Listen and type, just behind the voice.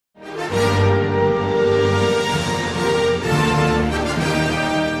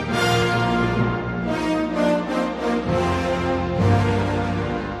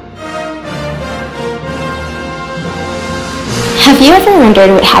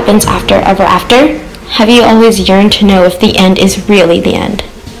wondered what happens after ever after? Have you always yearned to know if the end is really the end?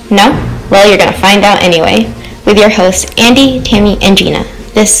 No? Well, you're going to find out anyway. With your hosts, Andi, Tami, and Gina.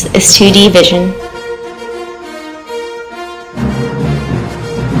 This is 2D Vision.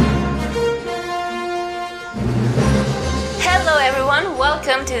 Hello everyone,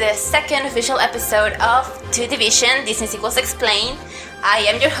 welcome to the second official episode of 2D Vision, Disney Sequels Explained. I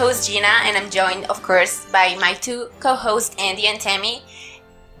am your host Gina, and I'm joined, of course, by my two co-hosts, Andi and Tami.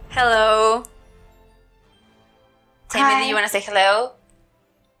 Hello. Tami, Hi. do you want to say hello?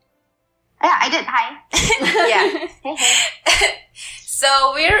 Yeah, I did. Hi. Yeah. Hey.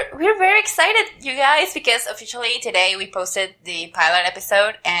 So we're very excited, you guys, because officially today we posted the pilot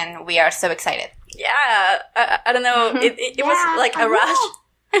episode, and we are so excited. Yeah, I don't know. It Yeah, was like a rush.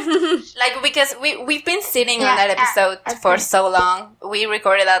 Like, because we've been sitting on that episode for so long. We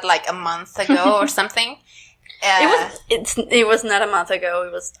recorded that like a month ago or something. It was not a month ago.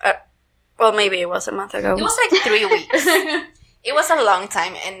 It was well, maybe it was a month ago. It was like 3 weeks. It was a long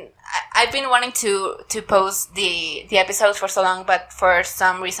time, and I've been wanting to post the episodes for so long, but for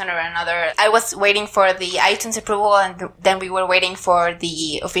some reason or another, I was waiting for the iTunes approval, and then we were waiting for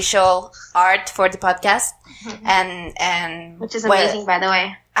the official art for the podcast, and Which is amazing, by the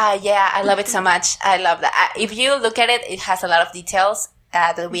way. Yeah, I love it so much. I love that. If you look at it, it has a lot of details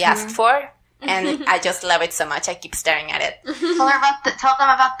that we asked for, and I just love it so much. I keep staring at it. Tell them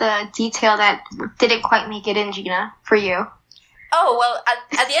about the detail that didn't quite make it in, Gina, for you. Oh, well,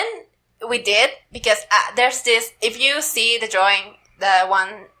 at the end, we did, because there's this, if you see the drawing,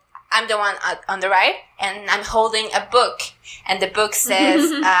 I'm the one on the right, and I'm holding a book, and the book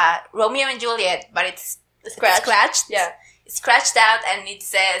says Romeo and Juliet, but it's scratched. Yeah. It's scratched out, and it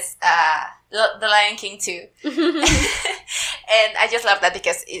says The Lion King too. And I just love that,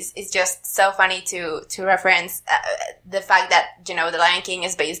 because it's just so funny to reference the fact that, you know, The Lion King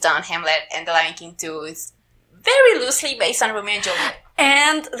is based on Hamlet, and The Lion King 2 is very loosely based on Romeo and Juliet.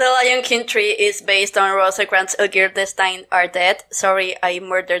 And The Lion King 3 is based on Rosencrantz and Guildenstern Are Dead. Sorry, I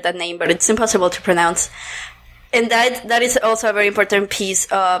murdered that name, but it's impossible to pronounce. And that is also a very important piece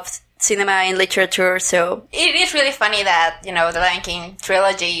of cinema and literature, so... It is really funny that, you know, the Lion King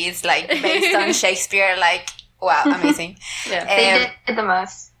trilogy is, like, based on Shakespeare, like, wow, amazing. Yeah. They did the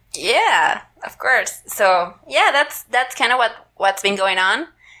most. Yeah, of course. So, yeah, that's kind of what's been going on.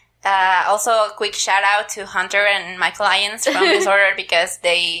 Also, a quick shout out to Hunter and Michael Lyons from Disorder, because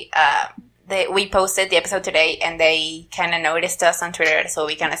we posted the episode today, and they kind of noticed us on Twitter, so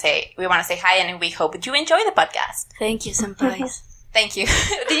we want to say hi, and we hope that you enjoy the podcast. Thank you, senpais. Thank you.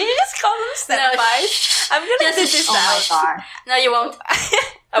 Did you just call them senpais? I'm gonna do this Oh out. my god. No, you won't.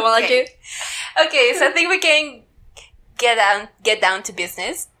 I won't let you. Okay, so I think we can get down to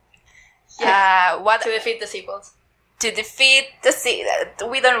business. To defeat the sequels. To defeat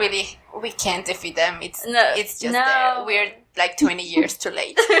we can't defeat them. It's just No. we're like 20 years too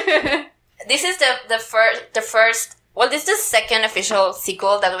late. This is the first. Well, this is the second official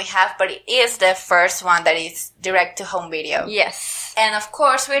sequel that we have, but it is the first one that is direct to home video. Yes. And of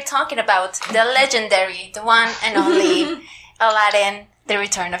course, we're talking about the legendary, the one and only Aladdin, The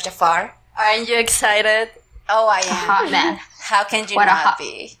Return of Jafar. Aren't you excited? Oh, I am. Hot man. How can you What a not hot-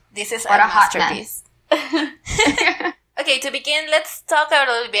 be? This is a what a hot masterpiece. Okay, to begin, let's talk a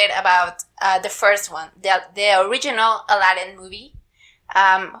little bit about the first one, the original Aladdin movie.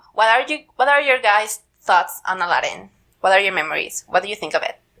 What are your guys' thoughts on Aladdin? What are your memories? What do you think of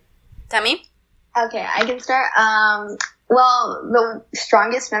it? Tami? Okay, I can start. Well, the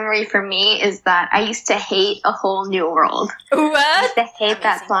strongest memory for me is that I used to hate A Whole New World. I What? used to hate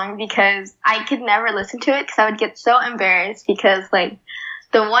that song because I could never listen to it because I would get so embarrassed, because, like,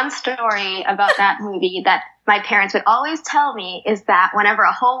 the one story about that movie that my parents would always tell me is that whenever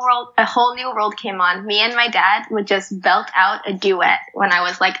A Whole New World came on, me and my dad would just belt out a duet when I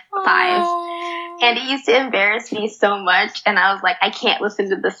was like 5. And it used to embarrass me so much, and I was like, I can't listen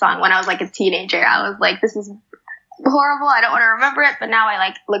to this song when I was like a teenager. I was like, this is horrible, I don't want to remember it, but now I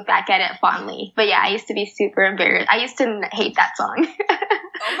like look back at it fondly. But yeah, I used to be super embarrassed. I used to hate that song.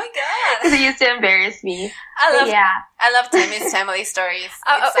 Oh my god! Because it used to embarrass me. I love Tami's family stories.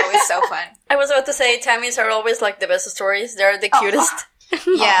 It's always so fun. I was about to say, Tammy's are always like the best stories. They're the cutest.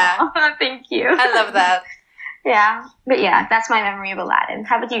 Yeah, Oh, thank you. I love that. Yeah, but yeah, that's my memory of Aladdin.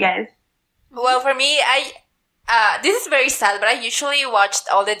 How about you guys? Well, for me, this is very sad, but I usually watched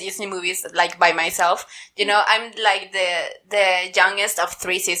all the Disney movies like by myself. You know, I'm like the youngest of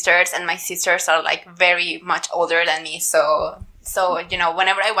 3 sisters, and my sisters are like very much older than me. So you know,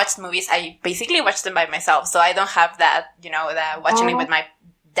 whenever I watch movies, I basically watch them by myself. So I don't have that, you know, that watching it with my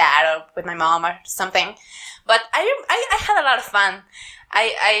dad or with my mom or something. But I had a lot of fun.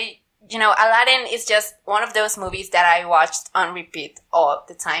 Aladdin is just one of those movies that I watched on repeat all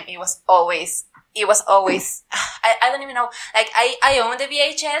the time. It was always, I don't even know, like, I own the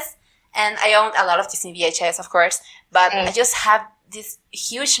VHS, and I owned a lot of Disney VHS, of course, but I just have this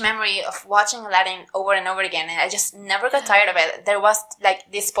huge memory of watching Aladdin over and over again, and I just never got tired of it. There was,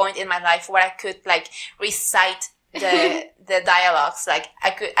 like, this point in my life where I could, like, recite the dialogues. Like,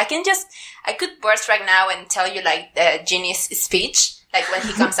 I could burst right now and tell you, like, the genie's speech, like, when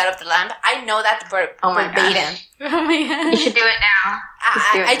he comes out of the lamp. I know that verbatim. Oh my god. You should do it now.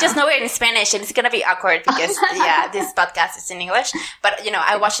 I just know it in Spanish, and it's gonna be awkward because, this podcast is in English. But,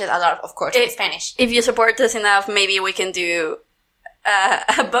 I watched it a lot, of course, in Spanish. If you support us enough, maybe we can do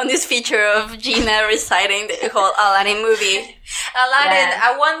a bonus feature of Gina reciting the whole Aladdin movie. Aladdin,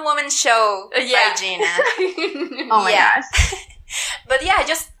 a one-woman show by Gina. Oh my gosh. But yeah, I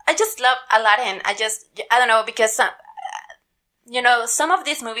just love Aladdin. I don't know, because some of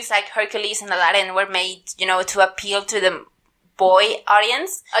these movies like Hercules and Aladdin were made, to appeal to the boy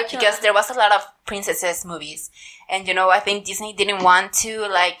audience, because there was a lot of princesses movies. And, I think Disney didn't want to,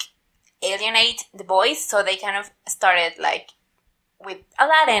 like, alienate the boys, so they kind of started, like, with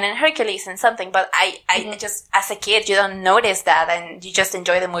Aladdin and Hercules and something. But I just, as a kid, you don't notice that, and you just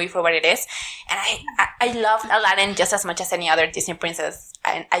enjoy the movie for what it is. And I loved Aladdin just as much as any other Disney princess.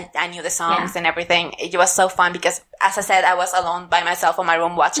 I knew the songs and everything. It was so fun because, as I said, I was alone by myself in my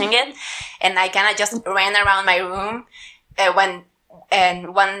room watching it, and I kind of just ran around my room when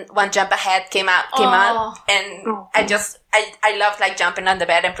one Jump Ahead came out, and I loved, like, jumping on the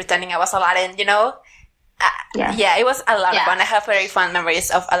bed and pretending I was Aladdin, it was a lot of fun. I have very fond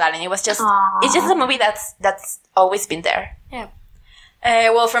memories of Aladdin. It's just a movie that's always been there. Yeah.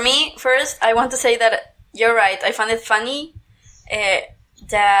 Well, for me, first, I want to say that you're right. I found it funny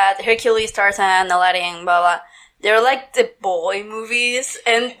that Hercules, Tarzan, Aladdin, blah, blah, they're like the boy movies,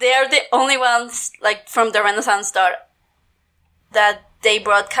 and they're the only ones, like, from the Renaissance that they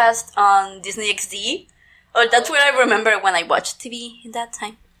broadcast on Disney XD. Or that's what I remember when I watched TV in that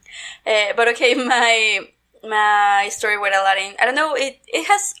time. But okay, my story with Aladdin, I don't know, it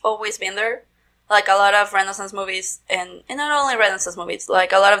has always been there. Like, a lot of Renaissance movies, and not only Renaissance movies,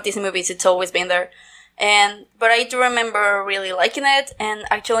 like, a lot of Disney movies, it's always been there. But I do remember really liking it, and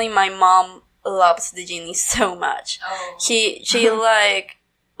actually my mom loves the genie so much. Oh. She like,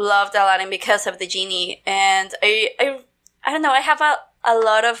 loved Aladdin because of the genie, and I don't know, I have a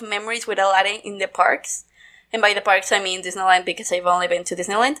lot of memories with Aladdin in the parks. And by the parks, I mean Disneyland, because I've only been to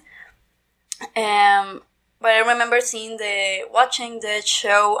Disneyland. But I remember watching the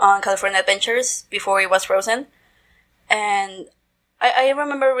show on California Adventures before it was frozen. And I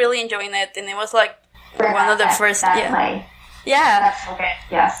remember really enjoying it. And it was like one of the first. Yeah. That's okay.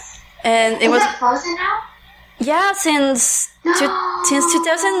 Yes. And it Is was it frozen now? Yeah, since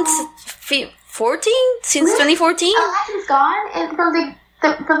 2014? Since 2014? Aladdin's gone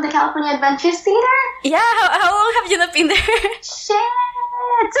from the California Adventures Theater? Yeah, how long have you not been there? Shit!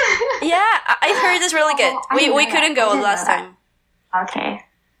 Yeah, I heard it's really good. We couldn't go last time. Okay.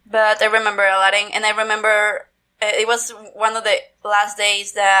 But I remember Aladdin, and I remember it was one of the last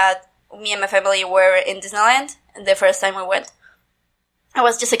days that me and my family were in Disneyland, and the first time we went. I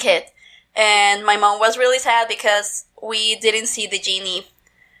was just a kid, and my mom was really sad because we didn't see the genie.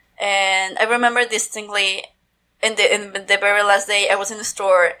 And I remember distinctly, in the very last day, I was in the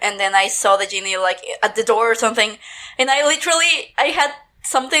store, and then I saw the genie, like, at the door or something, and I had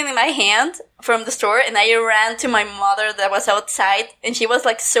something in my hand from the store, and I ran to my mother that was outside, and she was,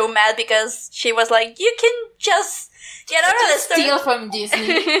 like, so mad because she was like, you can just get out of the store. Steal from Disney.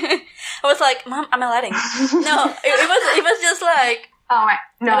 I was like, Mom, I'm Aladdin. No, it was just like, oh my,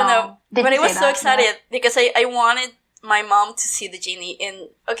 no. I don't know. Did but you I was say so that? excited because I wanted my mom to see the genie, and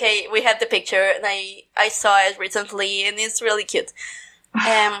okay, we had the picture, and I saw it recently, and it's really cute.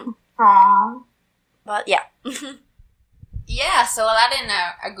 Aww. But yeah. Yeah, so Aladdin,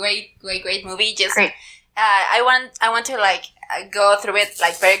 a great movie. Just Great. I want to, like, go through it,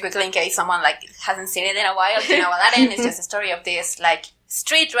 like, very quickly in case someone, like, hasn't seen it in a while. Aladdin is just a story of this, like,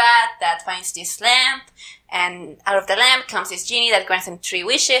 street rat that finds this lamp, and out of the lamp comes this genie that grants him 3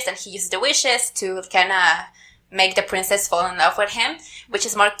 wishes, and he uses the wishes to kind of make the princess fall in love with him, which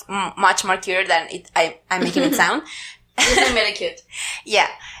is much more cute than I'm making it sound. It's really cute. Yeah.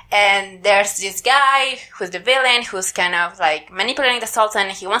 And there's this guy who's the villain, who's kind of, like, manipulating the Sultan.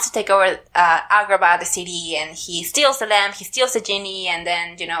 He wants to take over Agrabah, the city, and he steals the lamp, he steals the genie, and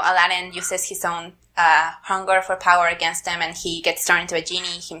then, Aladdin uses his own hunger for power against them, and he gets turned into a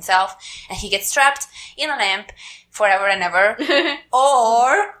genie himself, and he gets trapped in a lamp, forever and ever.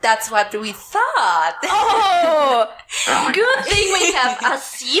 Or that's what we thought. Oh, good thing we have a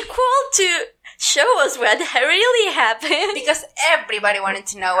sequel to show us what really happened. Because everybody wanted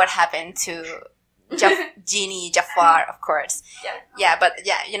to know what happened to Genie, Jafar, of course. Yeah, but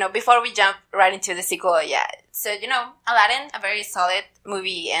before we jump right into the sequel, so, Aladdin, a very solid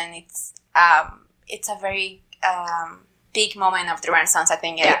movie, and it's a very, big moment of the Renaissance, I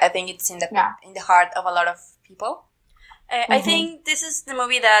think. I think it's in the heart of a lot of people. I think this is the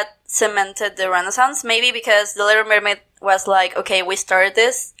movie that cemented the Renaissance, maybe because The Little Mermaid was like, okay, we started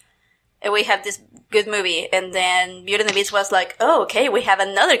this, and we have this good movie, and then Beauty and the Beast was like, oh, okay, we have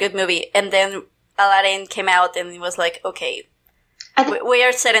another good movie, and then Aladdin came out, and it was like, okay, we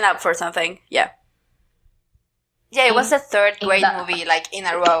are setting up for something, Yeah, it was the third great movie, like, in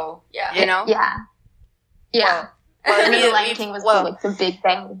a row, you know? Yeah. Well, The Lion King was like the big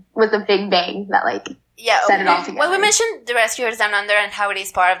bang. Was the big bang that set it all together. Well, we mentioned The Rescuers Down Under and how it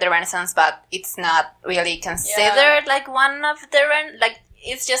is part of the Renaissance, but it's not really considered like one of the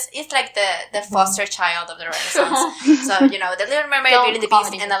it's like the foster child of the Renaissance. So The Little Mermaid, Beauty and the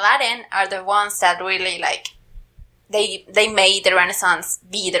Beast, and Aladdin are the ones that really they made the Renaissance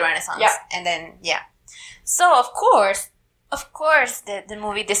be the Renaissance, and then So of course, the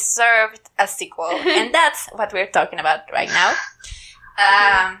movie deserved a sequel, and that's what we're talking about right now.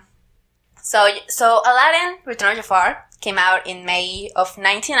 So Aladdin, Return of Jafar, came out in May of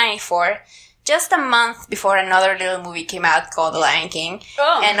 1994, just a month before another little movie came out called The Lion King.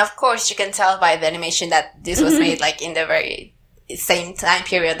 Oh. And of course, you can tell by the animation that this was made in the very same time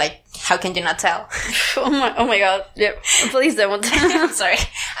period. How can you not tell? Oh my god! Yep. Please don't. Sorry,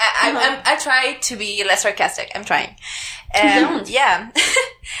 I try to be less sarcastic. I'm trying.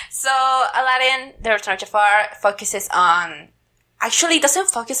 So Aladdin, The Return of Jafar, focuses on. Actually, it doesn't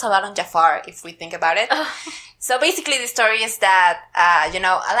focus a lot on Jafar if we think about it. So basically, the story is that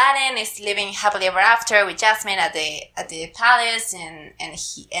Aladdin is living happily ever after with Jasmine at the palace,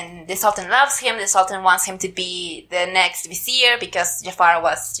 and the Sultan loves him. The Sultan wants him to be the next vizier because Jafar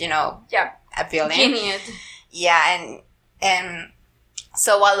was a villain. Genius. Yeah, and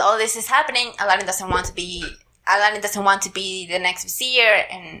so while all this is happening, Aladdin doesn't want to be the next vizier,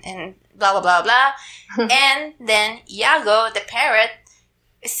 and blah blah blah blah. And then Iago, the parrot,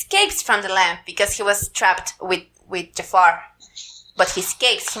 escapes from the lamp because he was trapped with Jafar. But he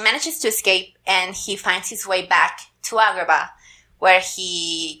escapes. He manages to escape, and he finds his way back to Agrabah, where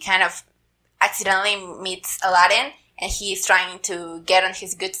he kind of accidentally meets Aladdin, and he is trying to get on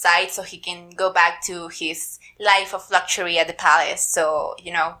his good side so he can go back to his life of luxury at the palace. So,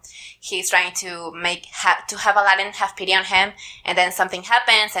 he's trying to have Aladdin have pity on him, and then something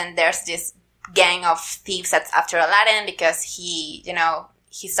happens, and there's this gang of thieves that's after Aladdin because he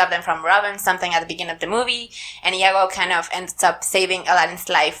stopped them from robbing something at the beginning of the movie, and Iago kind of ends up saving Aladdin's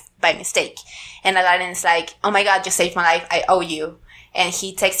life by mistake. And Aladdin's like, oh my god, you saved my life, I owe you. And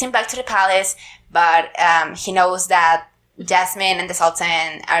he takes him back to the palace, but he knows that Jasmine and the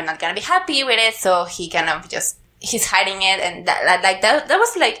Sultan are not gonna be happy with it, so he kind of he's hiding it, and that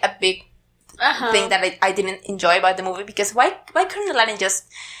was a big thing that I didn't enjoy about the movie, because why couldn't Aladdin just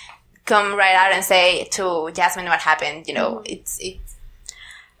come right out and say to Jasmine what happened?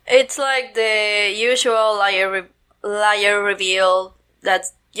 It's like the usual liar reveal that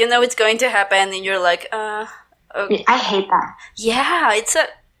it's going to happen, and you're like, okay. I hate that. Yeah, it's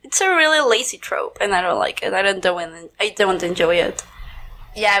a really lazy trope, and I don't like it. I don't enjoy it.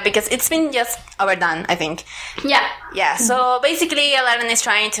 Yeah, because it's been just overdone, I think. Yeah. So basically, Aladdin is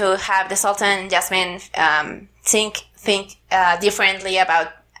trying to have the Sultan and Jasmine think differently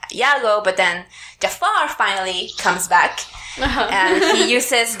about Iago, but then Jafar finally comes back, and he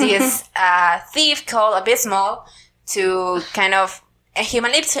uses this thief called Abysmal to kind of he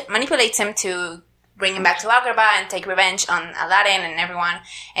manipulates him to bring him back to Agrabah and take revenge on Aladdin and everyone.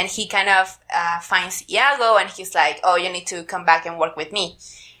 And he kind of finds Iago, and he's like, oh, you need to come back and work with me.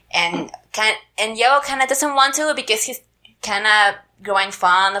 And Iago kind of doesn't want to, because he's kind of growing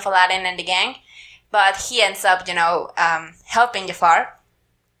fond of Aladdin and the gang. But he ends up, helping Jafar.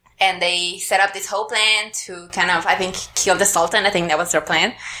 And they set up this whole plan to kind of, I think, kill the Sultan. I think that was their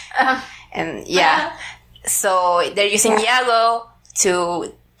plan. And so they're using Iago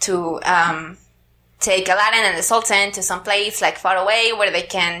to take Aladdin and the Sultan to some place far away where they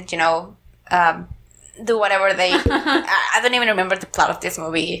can, do whatever they. I don't even remember the plot of this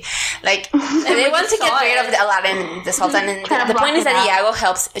movie. They want to get rid of the Aladdin and the Sultan, and the point is that Iago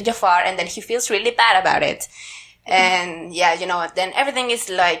helps Jafar, and then he feels really bad about it. And then everything is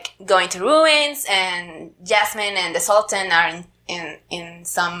going to ruins, and Jasmine and the Sultan are in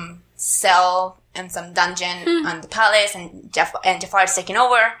some cell some dungeon on the palace, and Jafar is taking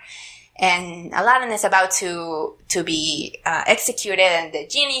over, and Aladdin is about to be executed, and the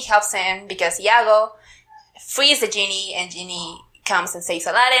genie helps him because Iago frees the genie, and genie comes and saves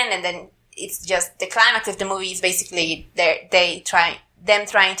Aladdin, and then it's just the climax of the movie is basically them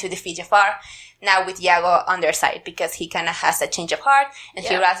trying to defeat Jafar. Now with Iago on their side, because he kind of has a change of heart, and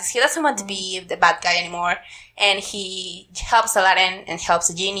he realizes he doesn't want to be the bad guy anymore, and he helps Aladdin and helps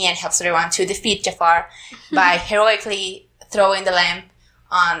the genie and helps everyone to defeat Jafar by heroically throwing the lamp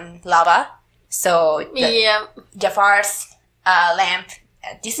on lava. So Jafar's lamp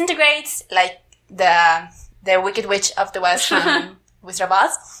disintegrates like the Wicked Witch of the West from Wizard of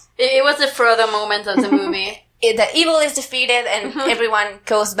Oz. It was the Frodo moment of the movie. The evil is defeated, and everyone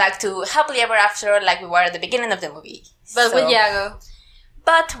goes back to happily ever after, like we were at the beginning of the movie. But with Iago.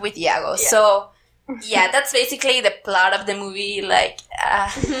 Yeah. So, yeah, that's basically the plot of the movie. Like,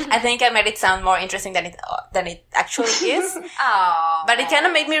 I think I made it sound more interesting than it actually is. But it kind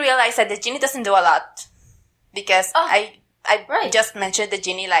of made me realize that the genie doesn't do a lot, because I just mentioned the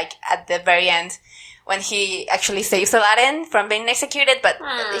genie like at the very end when he actually saves Aladdin from being executed, but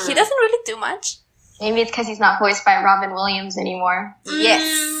he doesn't really do much. Maybe it's because he's not voiced by Robin Williams anymore.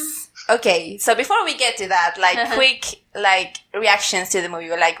 Yes. Okay, so before we get to that, like, quick, like, reactions to the movie.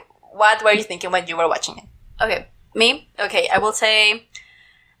 Like, what were you thinking when you were watching it? Okay, me? Okay, I will say,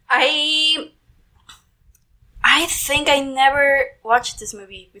 I think I never watched this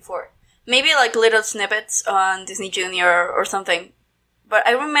movie before. Maybe, like, little snippets on Disney Junior or something. But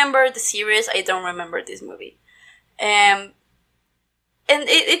I remember the series, I don't remember this movie. And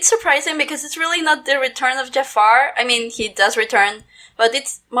it's surprising because it's really not the Return of Jafar. I mean, he does return, but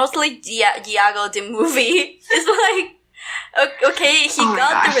it's mostly Iago, the movie. It's like, okay, he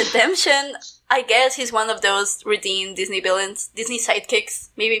got the redemption. I guess he's one of those redeemed Disney villains, Disney sidekicks,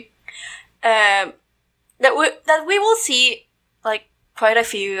 maybe. That we will see, like, quite a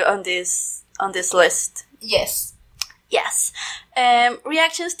few on this list. Yes. Yes.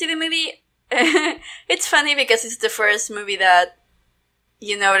 Reactions to the movie. It's funny because it's the first movie that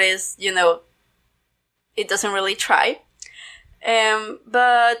you notice, it doesn't really try.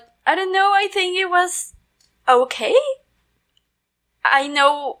 But I don't know, I think it was okay. I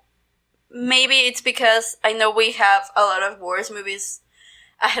know maybe it's because I know we have a lot of worse movies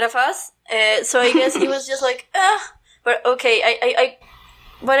ahead of us. So I guess it was just like, but okay,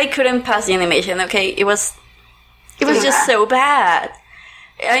 but I couldn't pass the animation, okay? It was just so bad.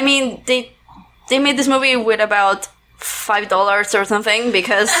 I mean, they made this movie with about $5 or something,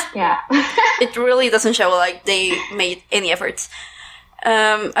 because it really doesn't show like they made any efforts.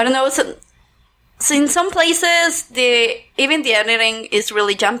 I don't know, so in some places even the editing is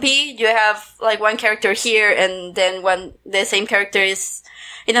really jumpy. You have like one character here, and then the same character is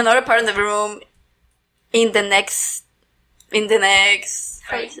in another part of the room in the next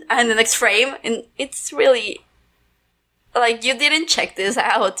frame, and it's really like you didn't check this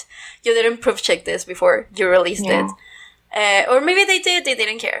out. You didn't proof check this before you released it. Or maybe they did, they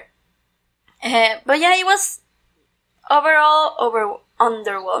didn't care. But yeah, it was overall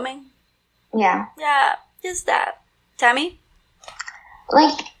underwhelming. Yeah. Yeah, just that. Tami?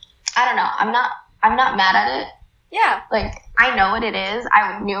 Like, I don't know. I'm not mad at it. Yeah. Like, I know what it is.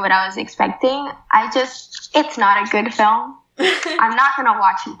 I knew what I was expecting. It's not a good film. I'm not gonna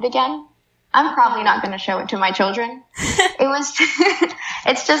watch it again. I'm probably not going to show it to my children.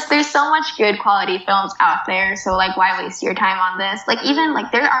 It's just, there's so much good quality films out there. So like, why waste your time on this? Like, even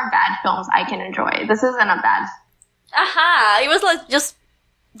like, there are bad films I can enjoy. This isn't a bad. It was like just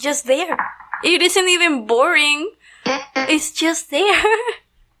there. It isn't even boring. It's just there.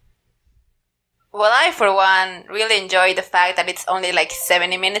 Well, I, for one, really enjoy the fact that it's only like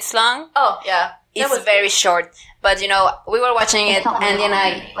 70 minutes long. Oh, yeah. It's very short. But, we were watching it, Andy and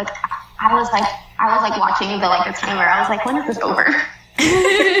I... Like, I was like watching the timer. I was like, when is this over?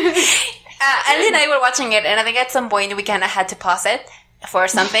 Andy and I were watching it, and I think at some point we kind of had to pause it for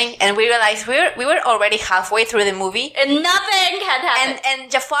something, and we realized we were already halfway through the movie, and nothing had happened, and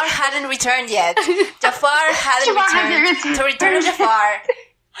Jafar hadn't returned yet. Jafar hadn't returned to Return of Jafar.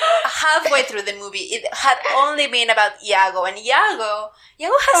 Halfway through the movie, it had only been about Iago, and Iago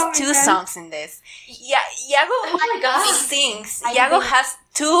has two songs in this. Iago sings. Iago has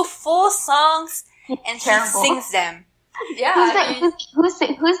 2 full songs, and he sings them. Yeah. Who's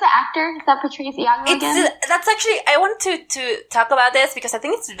the actor that portrays Iago again? That's actually, I wanted to talk about this because I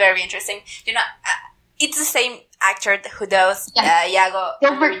think it's very interesting. It's the same actor who does Iago.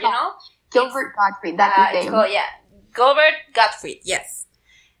 Gilbert Gottfried. That's his name. Gilbert Gottfried. Yes.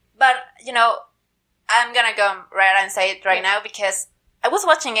 But, I'm gonna go right and say it right now because I was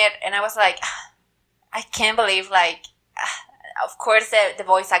watching it and I was like, I can't believe, like, of course, the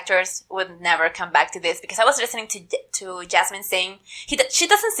voice actors would never come back to this, because I was listening to Jasmine sing. She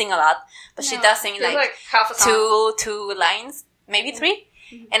doesn't sing a lot, but she does sing like half a song. two lines, maybe three.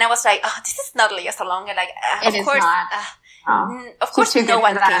 Mm-hmm. And I was like, oh, this is not Lea Salonga. Like, of course, no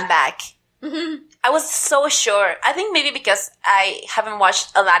one came back. Mm-hmm. I was so sure. I think maybe because I haven't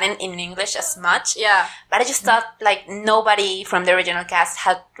watched Aladdin in English as much. Yeah. But I just thought, like, nobody from the original cast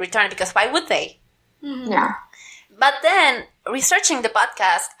had returned, because why would they? Mm-hmm. Yeah. But then, researching the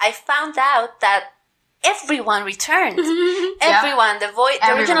podcast, I found out that everyone returned. Everyone. The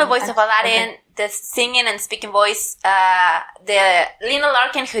original voice of Aladdin, the singing and speaking voice, the Lena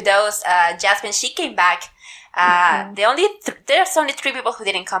Larkin who does Jasmine, she came back. There's only 3 people who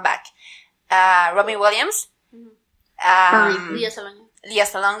didn't come back. Robin Williams, Lea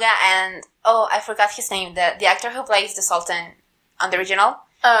Salonga, and I forgot his name. The actor who plays the Sultan on the original.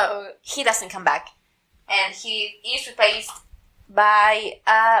 He doesn't come back. And he is replaced by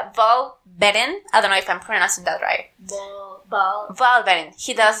Val Berin. I don't know if I'm pronouncing that right. Val Berin.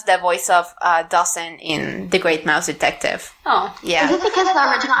 He does the voice of Dawson in The Great Mouse Detective. Oh. Yeah. Is it because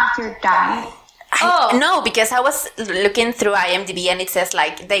the original actor died? No, because I was looking through IMDb and it says,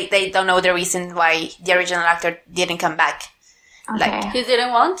 like, they don't know the reason why the original actor didn't come back. Okay. Like, he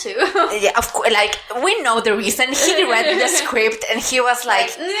didn't want to. Yeah, of course. Like, we know the reason. He read the script and he was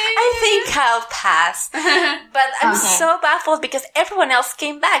like, I think I'll pass. But I'm so baffled because everyone else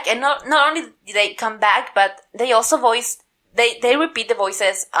came back, and not only did they come back, but they also voiced. They repeat the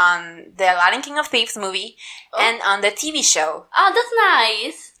voices on the Aladdin King of Thieves movie and on the TV show. Oh, that's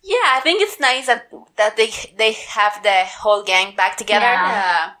nice. Yeah, I think it's nice that they have the whole gang back together.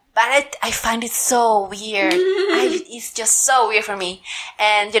 Yeah. But I find it so weird. It's just so weird for me.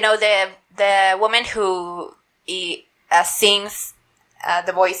 And, you know, the woman who sings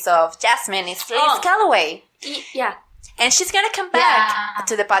the voice of Jasmine is Liz Calloway. Yeah. And she's gonna come back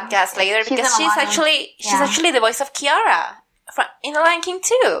to the podcast later because she's actually the voice of Kiara in The Lion King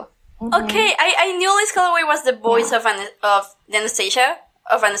too. Mm-hmm. Okay, I knew Liz Calloway was the voice of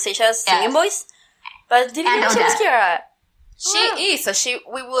Anastasia's singing voice, but didn't know she was Kiara. She is, so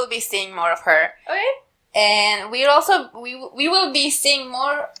we will be seeing more of her. Okay. And we will be seeing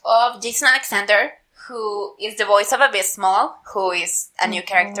more of Jason Alexander, who is the voice of Abyss Small, who is a new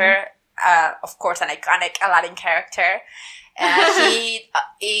character, of course, an iconic Aladdin character.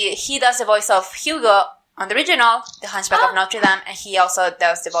 He does the voice of Hugo on the original, The Hunchback of Notre Dame, and he also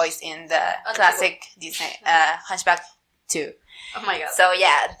does the voice in the classic Disney Hunchback 2. Oh my god! So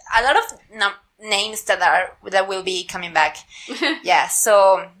yeah, a lot of names that will be coming back. Yeah.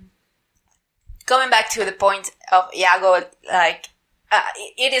 So going back to the point of Iago, like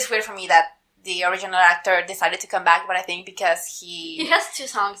it is weird for me that the original actor decided to come back, but I think because he has 2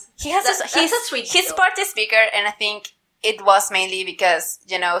 songs. He's part is bigger, and I think it was mainly because,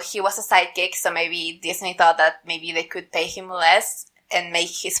 you know, he was a sidekick, so maybe Disney thought that maybe they could pay him less and make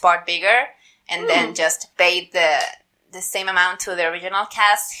his part bigger, and then just pay the same amount to the original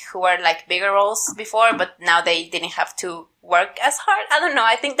cast who were like bigger roles before, but now they didn't have to work as hard. I don't know.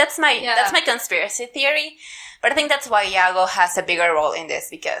 I think that's my conspiracy theory, but I think that's why Iago has a bigger role in this,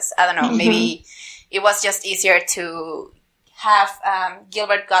 because I don't know, maybe it was just easier to have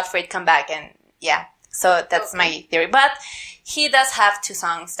Gilbert Gottfried come back, and yeah. So that's my theory. But he does have 2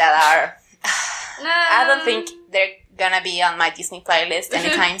 songs that are I don't think they're gonna be on my Disney playlist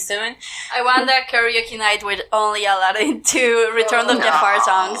anytime soon. I want a karaoke night with only Aladdin 2 Return of Jafar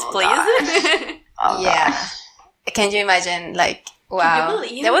songs, please. Yeah. Can you imagine, like, wow.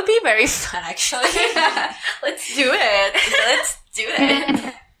 That would be very fun, actually. Let's do it.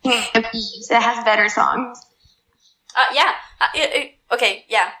 It has better songs. Okay,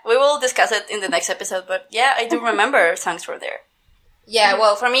 yeah. We will discuss it in the next episode, but yeah, I do remember songs from there. Yeah,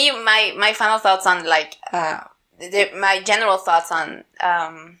 well, for me, my final thoughts on, like, my general thoughts on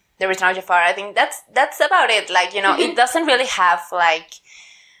the Return of Jafar, I think that's about it. Like, you know, it doesn't really have, like,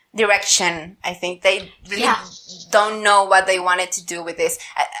 direction. I think they really don't know what they wanted to do with this.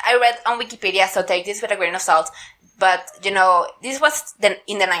 I read on Wikipedia, so take this with a grain of salt, but, you know, this was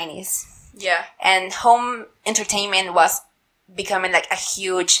in the 90s. Yeah. And home entertainment was becoming like a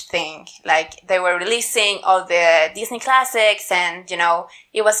huge thing. Like, they were releasing all the Disney classics, and, you know,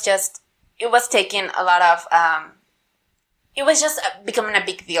 it was taking a lot of, it was just becoming a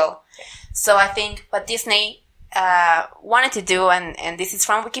big deal. So I think what Disney wanted to do, and this is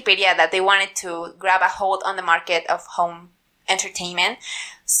from Wikipedia, that they wanted to grab a hold on the market of home entertainment.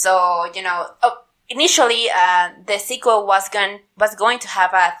 So, you know, initially the sequel was going to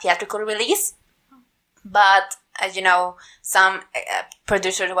have a theatrical release, But as you know, some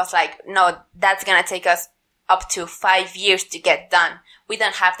producers was like, no, that's gonna take us up to 5 years to get done. We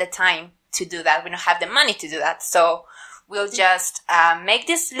don't have the time to do that. We don't have the money to do that. So we'll just make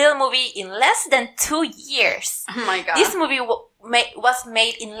this little movie in less than 2 years. Oh my God. This movie was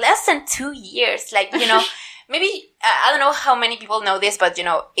made in less than 2 years. Like, you know, maybe, I don't know how many people know this, but, you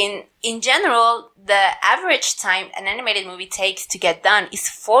know, in general, the average time an animated movie takes to get done is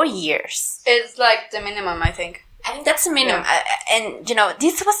 4 years. It's like the minimum, I think. I think that's the minimum. Yeah. And, you know,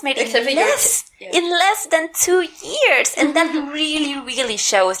 this was made Except in less than 2 years. And that really, really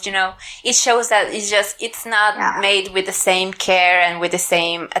shows, you know, it shows that it's not made with the same care and with the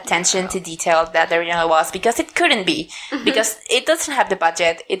same attention to detail that the original was, because it couldn't be, because it doesn't have the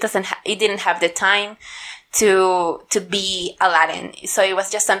budget. It didn't have the time to be Aladdin. So it was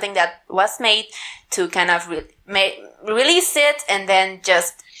just something that was made to kind of release it, and then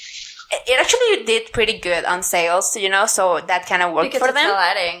just, it actually did pretty good on sales, you know, so that kind of worked for them. Because it's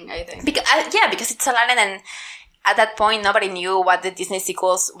Aladdin, I think. Because it's Aladdin, and at that point, nobody knew what the Disney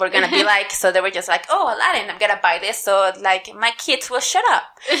sequels were going to be like, so they were just like, oh, Aladdin, I'm going to buy this, so, like, my kids will shut up.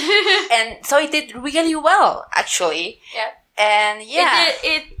 And so it did really well, actually. Yeah. And, yeah.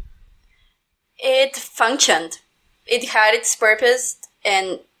 It functioned. It had its purpose,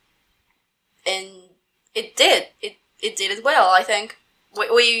 and it did. It did it well, I think.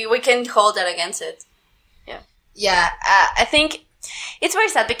 We can hold that against it. Yeah, I think it's very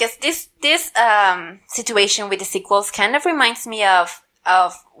sad, because this situation with the sequels kind of reminds me of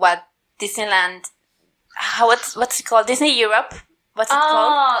what Disneyland, what's it called? Disney Europe? What's it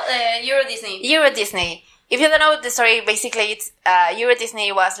called? Euro Disney. Euro Disney. If you don't know the story, basically it's Euro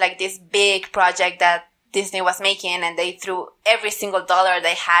Disney was like this big project that Disney was making, and they threw every single dollar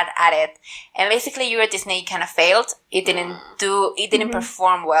they had at it. And basically Euro Disney kind of failed. It didn't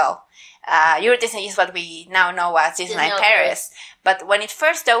perform well. Euro Disney is what we now know as Disneyland Paris. But when it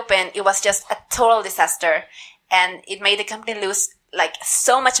first opened, it was just a total disaster. And it made the company lose like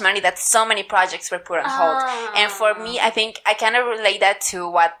so much money that so many projects were put on hold. And for me, I think I kind of relate that to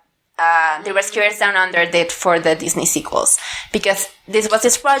what the Rescuers Down Under did for the Disney sequels. Because this was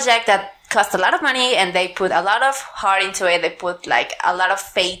this project that cost a lot of money, and they put a lot of heart into it. They put like a lot of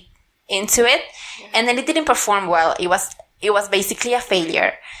faith into it, and then it didn't perform well. It was basically a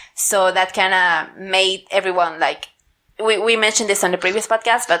failure. So that kind of made everyone like, we mentioned this on the previous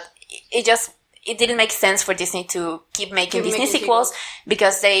podcast, but it didn't make sense for Disney to keep making Disney sequels,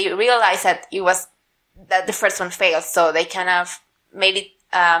 because they realized that that the first one failed. So they kind of made it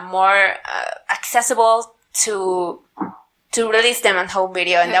more accessible to release them on home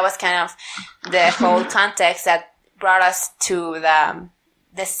video, and that was kind of the whole context that brought us to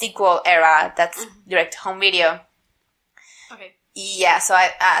the sequel era. That's direct home video. Okay. Yeah, so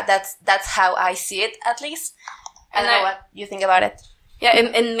that's how I see it, at least. I don't know what you think about it. Yeah,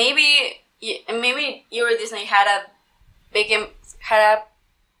 and maybe Euro Disney had a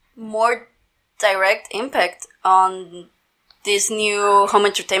more direct impact on this new home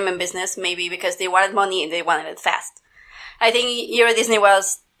entertainment business, maybe because they wanted money and they wanted it fast. I think Euro Disney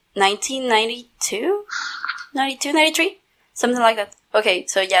was 1992? 92, 93? Something like that. Okay,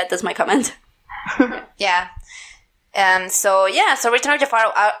 so yeah, that's my comment. Yeah. So Return of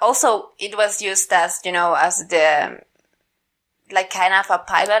Jafar, also, it was used as, you know, as the, like, kind of a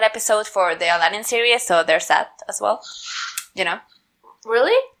pilot episode for the Aladdin series, so there's that as well, you know.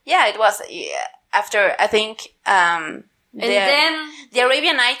 Really? Yeah, it was, after, I think, then the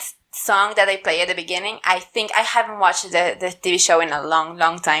Arabian Night song that they play at the beginning, I think I haven't watched the TV show in a long,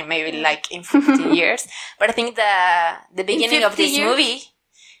 long time, maybe like in 15 years. But I think the beginning of this movie,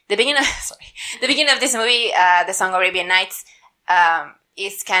 the beginning of this movie, the song Arabian Nights,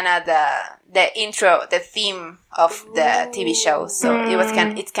 is kind of the intro, the theme of the TV show. So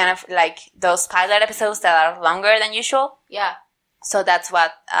it's kind of like those pilot episodes that are longer than usual. Yeah. So that's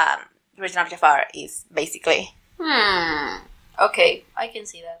what Return of Jafar is basically. Okay, I can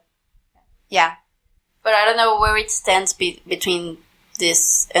see that. Yeah. But I don't know where it stands between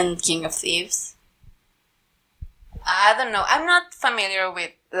this and King of Thieves. I don't know. I'm not familiar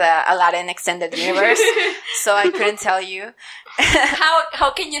with the Aladdin extended universe, so I couldn't tell you.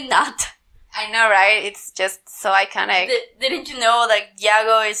 How can you not? I know, right? It's just so iconic. Didn't you know, like,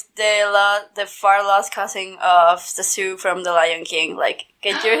 Iago is the far lost cousin of Sasu from The Lion King? Like,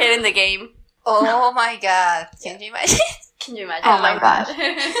 get your head in the game. Oh my god. Can you imagine? Can you imagine? Oh my gosh.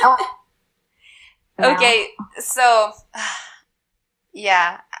 Okay, so,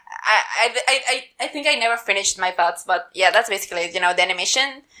 yeah, I think I never finished my thoughts, but yeah, that's basically it. You know, the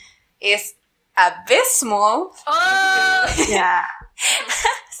animation is abysmal. Oh! Yeah.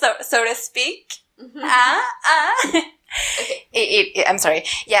 so to speak. Okay. I'm sorry.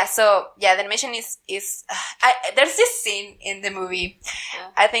 Yeah. So yeah, the animation is there's this scene in the movie. Yeah.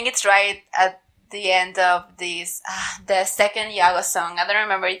 I think it's right at the end of this the second Iago song. I don't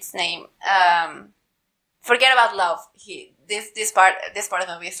remember its name. Forget About Love. This part of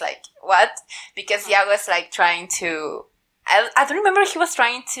the movie is like what? Because Iago is like trying to. I don't remember. He was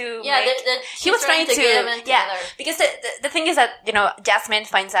trying to. Yeah, he was trying to. Yeah, because the thing is that Jasmine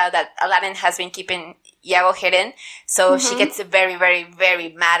finds out that Aladdin has been keeping Iago hidden, so she gets very, very, very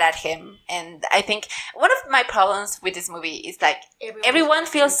mad at him. And I think one of my problems with this movie is like everyone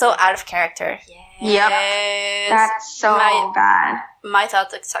feels so out of character. Yep, that's so bad. My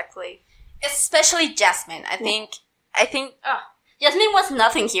thoughts exactly. Especially Jasmine. I think. Jasmine was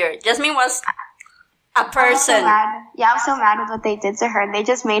nothing here. Jasmine was a person. I was so mad with what they did to her. They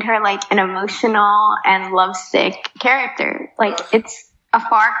just made her like an emotional and lovesick character. Like it's a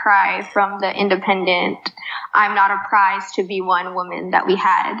far cry from the independent, I'm not a prize to be one woman that we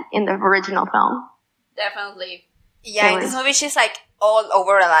had in the original film. Definitely. Yeah, in this movie she's like all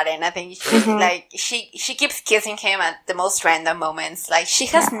over Aladdin. I think she's like she keeps kissing him at the most random moments. Like she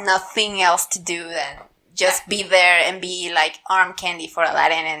has nothing else to do than just be there and be like arm candy for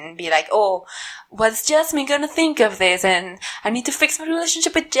Aladdin and be like, oh, what's Jasmine gonna think of this? And I need to fix my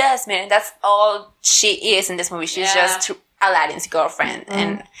relationship with Jasmine. And that's all she is in this movie. She's just Aladdin's girlfriend.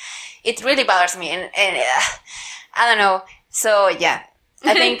 And it really bothers me. And I don't know. So yeah,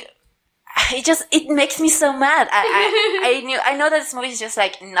 I think it makes me so mad. I know that this movie is just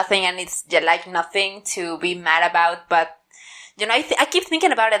like nothing and it's like nothing to be mad about, but I keep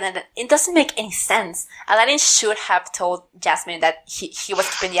thinking about it and it doesn't make any sense. Aladdin should have told Jasmine that he was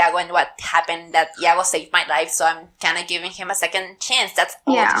keeping Iago and what happened, that Iago saved my life, so I'm kind of giving him a second chance. That's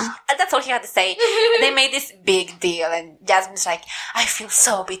all. That's all he had to say. They made this big deal and Jasmine's like, I feel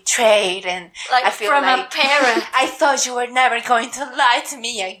so betrayed and like I feel from like a parent. I thought you were never going to lie to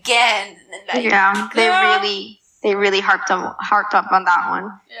me again. Like, they really harped up on that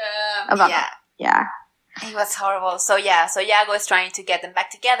one. Yeah. It was horrible. So Iago is trying to get them back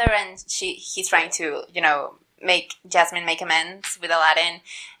together, and he's trying to, make Jasmine make amends with Aladdin,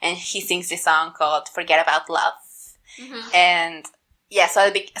 and he sings this song called "Forget About Love." And yeah, so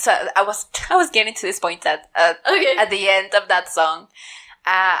I was getting to this point that at the end of that song,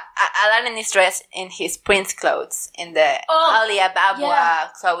 Aladdin is dressed in his prince clothes, in the Ali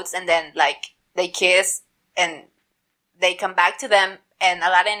Ababa clothes, and then like they kiss, and they come back to them, and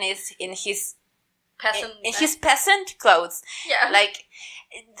Aladdin is in his his peasant clothes. Yeah. Like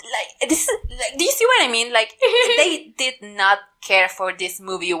this is like, do you see what I mean? Like they did not care for this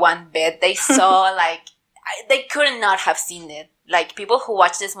movie one bit. They saw like they could not have seen it. Like people who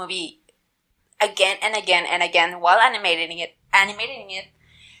watch this movie again and again and again while animating it,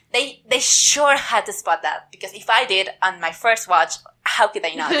 they sure had to spot that, because if I did on my first watch, how could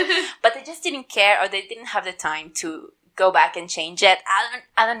I not? But they just didn't care, or they didn't have the time to go back and change it.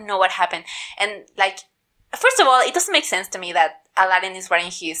 I don't know what happened. And like, first of all, it doesn't make sense to me that Aladdin is wearing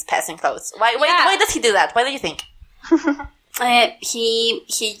his peasant clothes. Why does he do that? Why do you think?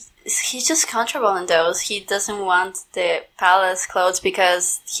 He's just comfortable in those. He doesn't want the palace clothes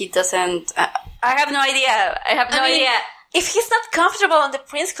because he doesn't. I have no idea. I mean, idea. If he's not comfortable in the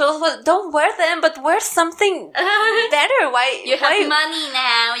prince clothes, well, don't wear them, but wear something better. Why? You have money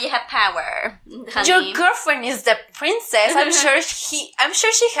now. You have power. Honey. Your girlfriend is the princess. I'm sure she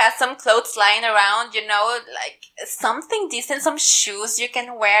has some clothes lying around. Like something decent, some shoes you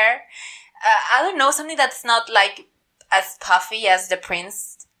can wear. I don't know, something that's not like as puffy as the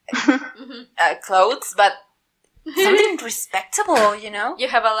prince clothes, but something respectable. You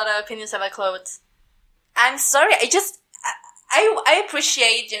have a lot of opinions about clothes. I'm sorry. I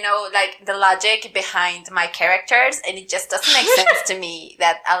appreciate, like the logic behind my characters, and it just doesn't make sense to me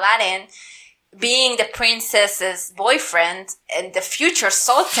that Aladdin, being the princess's boyfriend and the future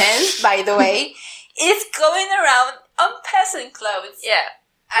sultan, by the way, is going around on peasant clothes. Yeah.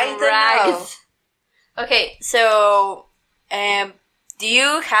 I don't know. Okay, so, do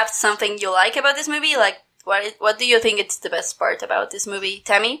you have something you like about this movie? Like, what do you think is the best part about this movie?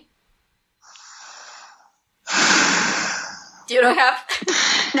 Tami? You don't have?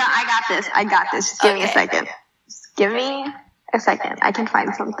 No, I got this. Just give me a second. Just give me a second. I can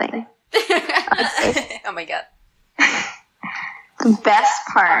find something. Okay. Oh my god. The best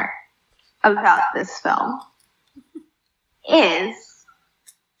part about this film is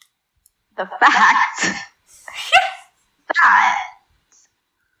the fact that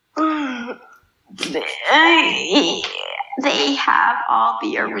they have all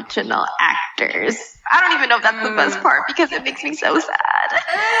the original actors. I don't even know if that's the best part, because it makes me so sad.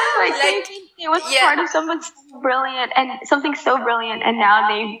 It was part of something so brilliant, and now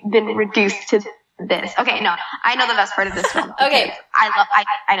they've been reduced to this. Okay, no, I know the best part of this film. Okay.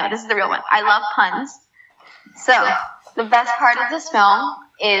 I know, this is the real one. I love puns. So, the best part of this film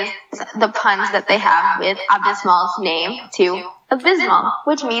is the puns that they have with Abdismal's name to abysmal,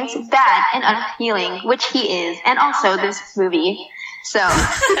 which means bad and unappealing, which he is, and also this movie. So,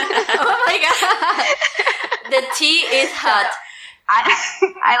 Oh my god. The tea is hot.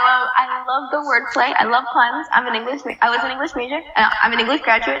 I love the wordplay. I love puns. I was an English major. I'm an English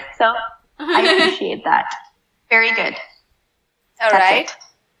graduate, so I appreciate that. Very good. All right.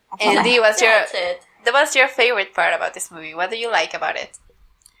 That's Andy, what's your it. favorite part about this movie? What do you like about it?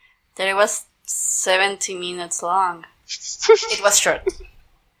 That it was 70 minutes long. It was short.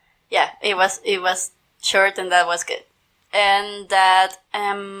 Yeah, it was short, and that was good. And that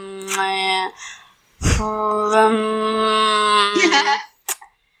and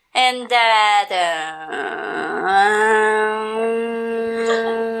that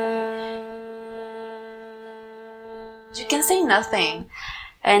You can say nothing.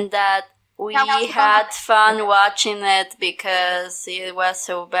 and that we had fun watching it because it was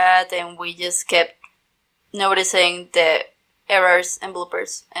so bad, and we just kept noticing the errors and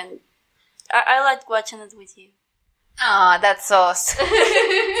bloopers, and I liked watching it with you. Oh, that's so sweet.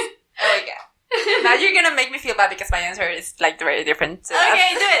 Oh my god. Now you're gonna make me feel bad because my answer is like very different. So Okay,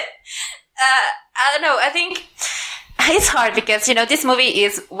 do it. I don't know. I think it's hard because, this movie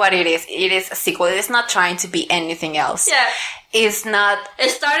is what it is. It is a sequel. It is not trying to be anything else. Yeah, It's not. it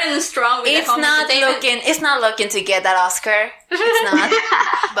started strong with It's the home not entertainment. looking. It's not looking to get that Oscar. It's not.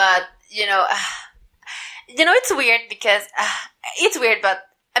 But it's weird because it's weird. But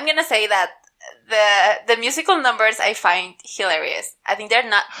I'm gonna say that the musical numbers I find hilarious. I think they're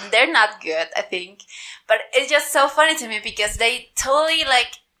not good. I think, but it's just so funny to me because they totally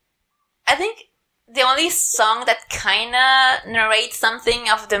I think the only song that kind of narrates something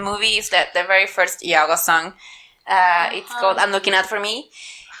of the movie is that the very first Iago song. It's called "I'm Looking Out for Me,"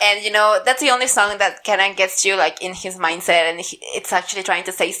 and that's the only song that kind of gets you in his mindset, and it's actually trying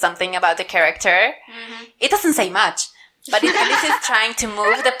to say something about the character. Mm-hmm. It doesn't say much, but at least it's trying to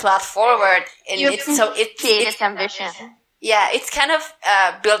move the plot forward, and it's ambition. Yeah, it's kind of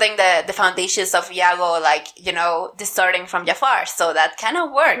building the foundations of Iago, starting from Jafar, so that kind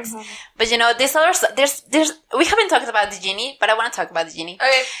of works. Mm-hmm. But this other there's we haven't talked about the genie, but I want to talk about the genie.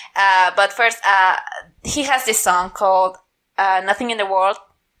 Okay. But first, he has this song called "Nothing in the World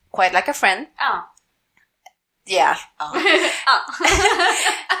Quite Like a Friend." Oh. Yeah. Oh.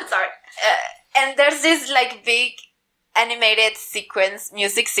 Sorry. And there's this big animated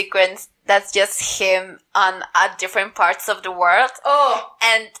music sequence that's just him on different parts of the world. Oh.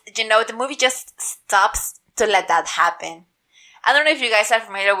 And, the movie just stops to let that happen. I don't know if you guys are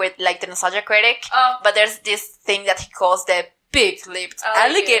familiar with, the Nostalgia Critic, but there's this thing that he calls the big-lipped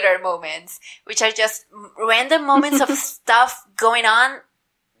alligator moments, which are just random moments of stuff going on,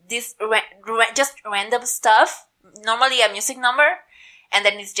 this just random stuff, normally a music number, and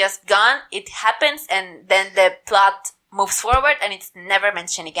then it's just gone, it happens, and then the plot moves forward, and it's never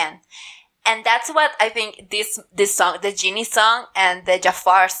mentioned again. And that's what I think this song, the Genie song and the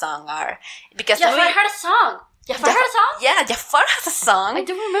Jafar song are. Because Jafar had a song. Jafar had a song? Yeah, Jafar has a song. I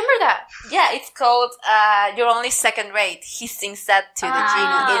do remember that. Yeah, it's called You're Only Second Rate. He sings that to the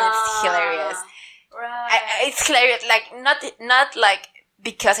Genie, and it's hilarious. Right. It's hilarious, not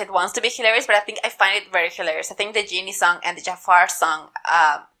because it wants to be hilarious, but I find it very hilarious. I think the Genie song and the Jafar song,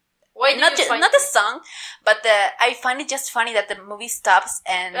 not the song, but I find it just funny that the movie stops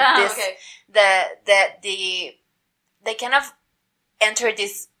and they kind of enter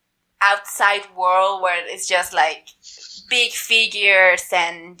this outside world where it's just big figures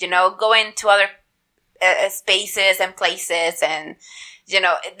and going to other spaces and places, and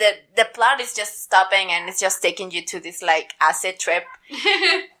the plot is just stopping and it's just taking you to this acid trip.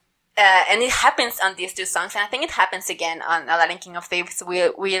 And it happens on these two songs, and I think it happens again on Aladdin King of Thieves.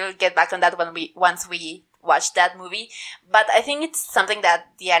 We'll get back on that once we watch that movie. But I think it's something that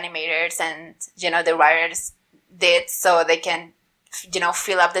the animators and the writers did so they can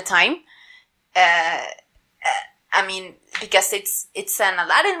fill up the time. I mean, because it's an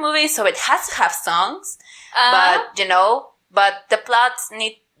Aladdin movie, so it has to have songs. But the plots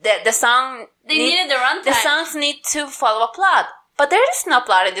need the song. Needed the runtime. The songs need to follow a plot. But there is no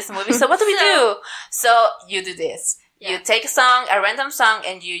plot in this movie, so what do we do? So you do this. Yeah. You take a random song,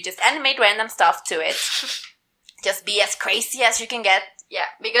 and you just animate random stuff to it. Just be as crazy as you can get. Yeah,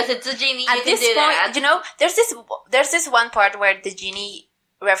 because it's a genie. At this point, there's this one part where the genie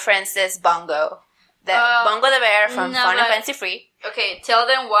references Bongo. Bongo the Bear from Fun and Fancy Free. Okay, tell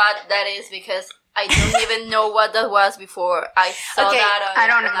them what that is because I don't even know what that was before I saw that on, I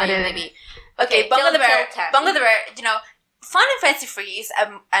don't know on what it IMDb. Okay, Bongo the Bear. Bongo the Bear, Fun and Fancy Free is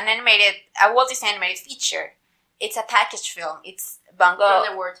a Walt Disney animated feature. It's a package film. It's Bongo...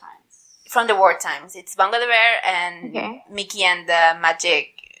 From the war times. It's Bongo the Bear and Mickey and the Magic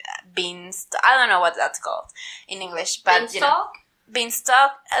Beanstalk. I don't know what that's called in English. But, Beanstalk?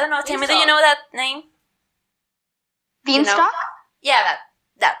 Beanstalk? I don't know. Tammy, do you know that name? Beanstalk? Yeah,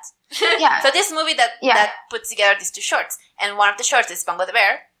 that. Yeah. So this movie that puts together these two shorts. And one of the shorts is Bongo the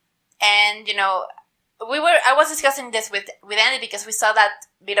Bear. And, I was discussing this with Andy because we saw that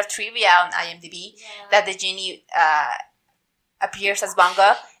bit of trivia on IMDb that the genie appears as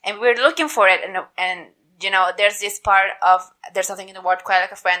Bongo, and we were looking for it, and there's this part of There's Something in the World Quite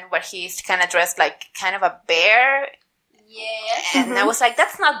Like a Friend where he's kind of dressed like kind of a bear. Yes. And I was like,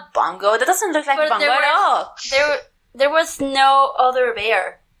 that's not Bongo. That doesn't look like Bongo at all. There was no other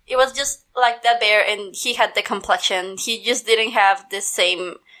bear. It was just like that bear, and he had the complexion. He just didn't have the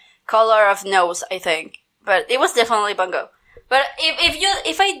same color of nose, I think. But it was definitely Bongo. But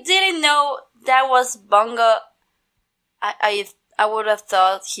if I didn't know that was Bongo, I would have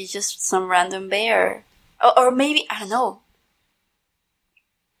thought he's just some random bear. Or maybe, I don't know.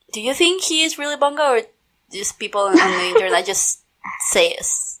 Do you think he is really Bongo, or just people on the internet just say it?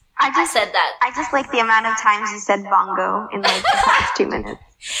 I said that. I just like the amount of times you said bongo in like the past 2 minutes.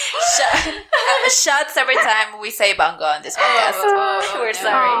 Shots every time we say bongo on this podcast. We're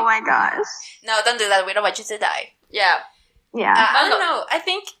sorry. Oh my gosh. No, don't do that. We don't want you to die. Yeah. I don't know. I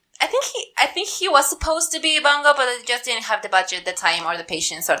think he was supposed to be bongo, but it just didn't have the budget, the time, or the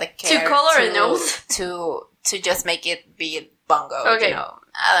patience, or the care to color a nose to just make it be bongo. Okay.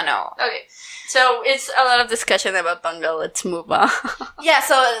 I don't know. Okay. So it's a lot of discussion about bongo. Let's move on.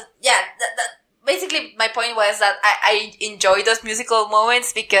 Basically, my point was that I enjoy those musical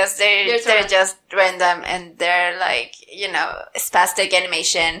moments because they're just random and they're like, spastic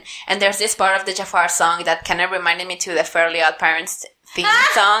animation. And there's this part of the Jafar song that kind of reminded me to the Fairly Odd Parents theme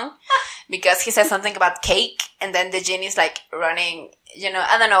song because he says something about cake and then the genie's like running,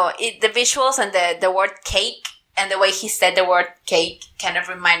 I don't know, the visuals and the word cake and the way he said the word cake kind of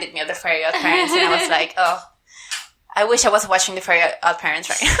reminded me of the Fairly Odd Parents. And I was like, oh, I wish I was watching the Fairly Odd Parents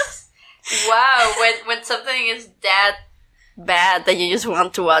right now. Wow, when something is that bad that you just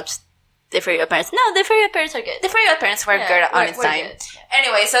want to watch the Fairy Odd Parents. No, the Fairy Odd Parents are good. The Fairy Odd Parents were good on its time. Good.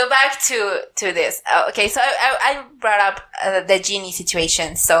 Anyway, so back to this. Okay, so I brought up the genie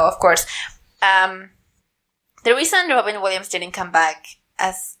situation. So, of course, the reason Robin Williams didn't come back,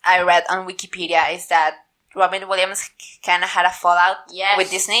 as I read on Wikipedia, is that Robin Williams kind of had a fallout with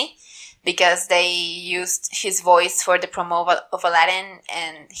Disney. Because they used his voice for the promo of Aladdin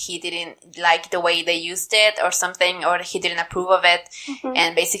and he didn't like the way they used it or something, or he didn't approve of it. Mm-hmm.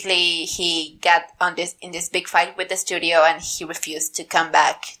 And basically he got in this big fight with the studio and he refused to come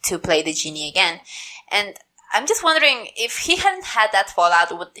back to play the genie again. And I'm just wondering, if he hadn't had that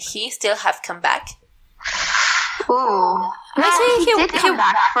fallout, would he still have come back? Ooh. I think he did come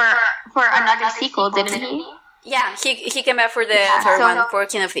back for another sequel, didn't he? Yeah, he came back for the third one, for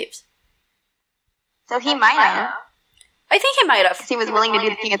King of Thieves. So he might have. I think he might have. He was willing to do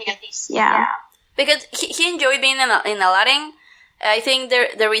the King of Thieves. Yeah. Because he enjoyed being in Aladdin. I think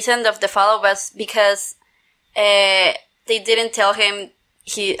the reason of the follow was because they didn't tell him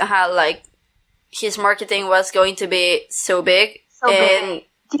how his marketing was going to be so big. And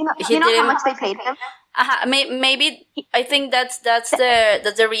do you know how much they paid him? Maybe I think that's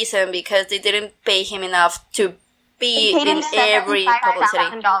the reason, because they didn't pay him enough to be in every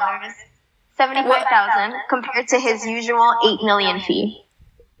publicity. $75,000 compared to his usual $8 million fee.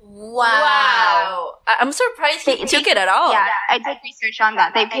 Wow. I'm surprised he took it at all. Yeah, I did research on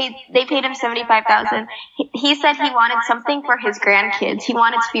that. They paid him $75,000. He said he wanted something for his grandkids. He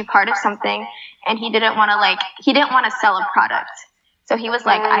wanted to be part of something, and he didn't want to sell a product. So he was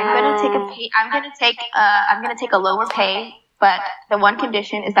like, I'm gonna take a lower pay, but the one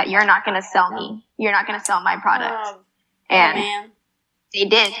condition is that you're not gonna sell me. You're not gonna sell my product. And they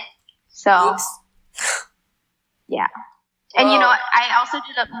did. So, yeah. And I also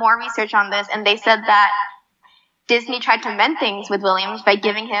did more research on this, and they said that Disney tried to mend things with Williams by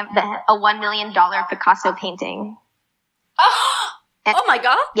giving him a $1 million Picasso painting. Oh my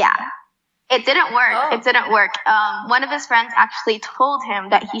God. Yeah. It didn't work. It didn't work. One of his friends actually told him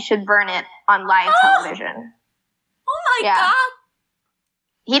that he should burn it on live television. Oh my God.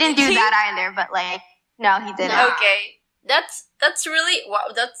 He didn't do that either, but no, he didn't. Okay. That's really,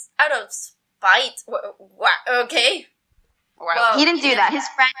 wow, that's out of spite. Okay. Well, He didn't do that. His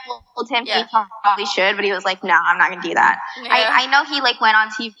friend told him he probably should, but he was like, "No, I'm not gonna do that." Yeah. I know he like went on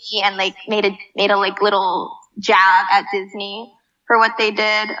TV and like made a like little jab at Disney for what they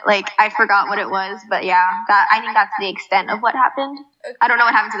did. Like I forgot what it was, but yeah, I think that's the extent of what happened. I don't know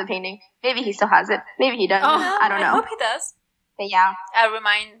what happened to the painting. Maybe he still has it. Maybe he doesn't. I don't know. I hope he does. But yeah, A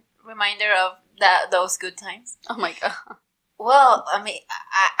reminder of those good times. Oh my god. Well, I mean,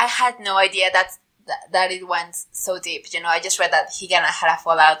 I had no idea that it went so deep. You know, I just read that he had a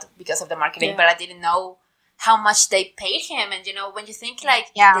fallout because of the marketing, but I didn't know how much they paid him. And, you know, when you think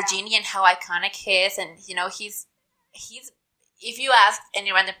like the genie and how iconic he is, and, you know, he's, if you ask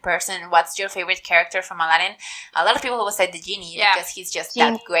any random person, what's your favorite character from Aladdin? A lot of people will say the genie because he's just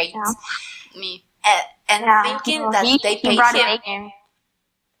that great. Yeah. Me. And thinking that they paid him.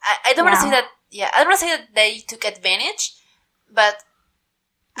 I don't want to say that, I don't want to say that they took advantage, but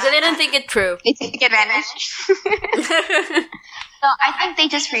They didn't think it through. they took advantage. So I think they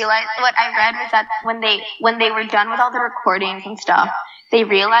just realized, what I read was that when they were done with all the recordings and stuff, they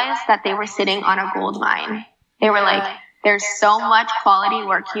realized that they were sitting on a gold mine. They were like, there's so much quality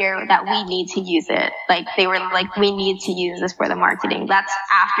work here that we need to use it. Like, they were like, we need to use this for the marketing. That's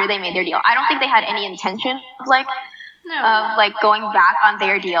after they made their deal. I don't think they had any intention of going back on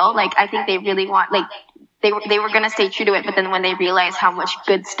their deal. Like, I think they really want, like, they were going to stay true to it, but then when they realized how much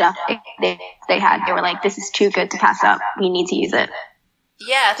good stuff they had, they were like, this is too good to pass up. We need to use it.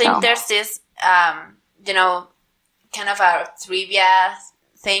 Yeah, I think there's this, you know, kind of a trivia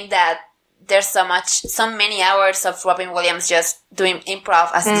thing that there's so many hours of Robin Williams just doing improv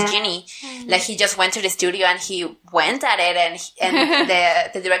as the genie. Like, he just went to the studio and he went at it,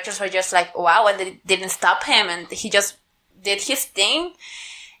 and the directors were just like, wow, and they didn't stop him, and he just did his thing.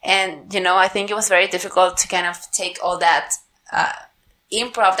 And, you know, I think it was very difficult to kind of take all that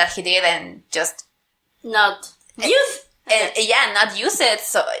improv that he did and just Not use not use it.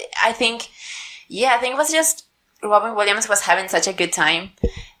 So I think it was just Robin Williams was having such a good time,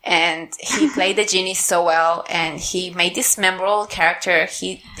 and he played the genie so well, and he made this memorable character.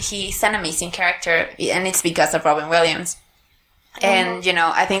 He's an amazing character, and it's because of Robin Williams. And, you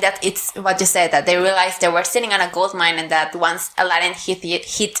know, I think that it's what you said, that they realized they were sitting on a gold mine, and that once Aladdin hit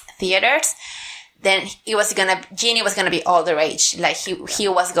theaters, then Genie was gonna be all the rage. Like, he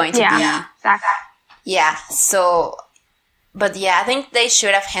was going to be. Exactly. Yeah, so, but yeah, I think they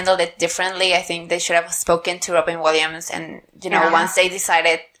should have handled it differently. I think they should have spoken to Robin Williams, and, you know, once they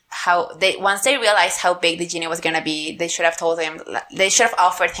realized how big the genie was gonna be, they should have told him, they should have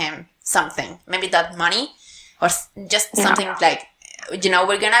offered him something. Maybe not money, or just something like, you know,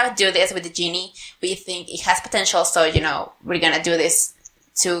 we're gonna do this with the genie. We think it has potential, so, you know, we're gonna do this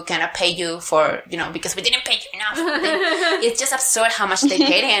to kind of pay you for, you know, because we didn't pay you enough. It's just absurd how much they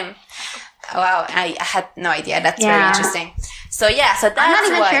paid him. Wow, I had no idea. That's very interesting. So that's I'm not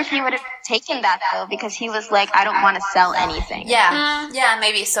even sure if he would have taken that, though, because he was like, I don't want to sell anything. Yeah,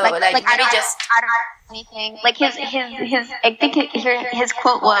 maybe so. Like maybe I don't anything. Like his I think his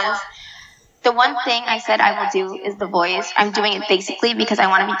quote was, the one thing I said I will do is the voice. I'm doing it basically because I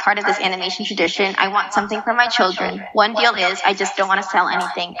want to be part of this animation tradition. I want something for my children. One deal is I just don't want to sell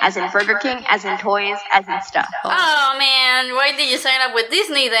anything, as in Burger King, as in toys, as in stuff. Oh man, why did you sign up with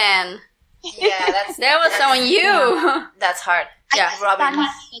Disney then? Yeah, that was on you. That's hard. Yeah, Robin.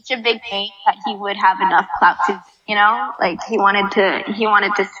 He's such a big name that he would have enough clout to, you know, like he wanted to,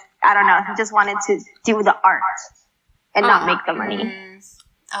 I don't know, he just wanted to do the art and not make the money.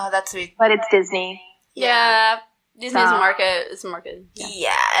 Oh, that's sweet. But it's Disney. Yeah, Disney's market.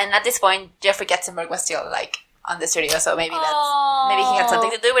 Yeah, and at this point, Jeffrey Katzenberg was still like on the studio, so maybe maybe he had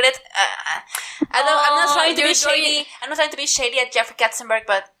something to do with it. I'm not trying to be shady. I'm not trying to be shady at Jeffrey Katzenberg,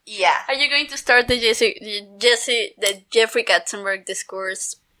 but yeah. Are you going to start the Jeffrey Katzenberg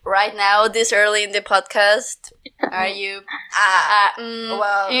discourse right now, this early in the podcast? Are you? Now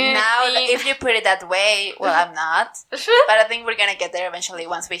if you put it that way, well, I'm not. But I think we're gonna get there eventually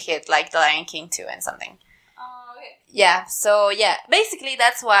once we hit like The Lion King 2 and something. Oh, okay. Yeah. So yeah, basically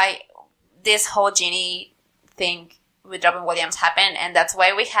that's why this whole genie thing with Robin Williams happened, and that's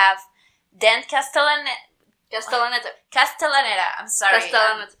why we have Dan Castellaneta. I'm sorry.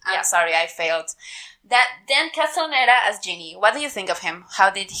 I'm sorry, I failed. That Dan Castellaneta as Genie. What do you think of him? How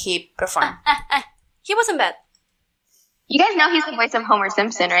did he perform? He wasn't bad. You guys know he's the voice of Homer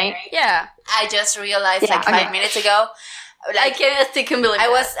Simpson, right? Yeah. I just realized 5 minutes ago. Like, I still can't believe I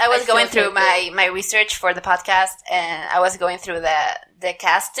was going through my research for the podcast, and I was going through the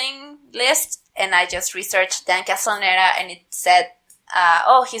casting list, and I just researched Dan Castellaneta, and it said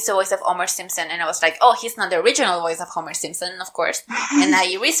he's the voice of Homer Simpson. And I was like, oh, he's not the original voice of Homer Simpson, of course. And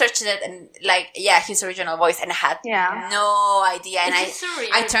I researched it and he's the original voice. And I had no idea. And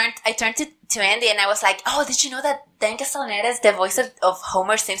I turned to Andy and I was like, oh, did you know that Dan Castellaneta is the voice of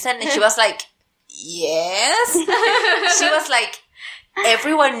Homer Simpson? And she was like, yes. She was like,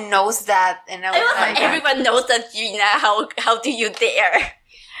 everyone knows that. And I was like, everyone knows that, Gina. How do you dare?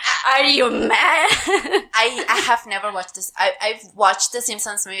 Are you mad? I have never watched this. I've watched the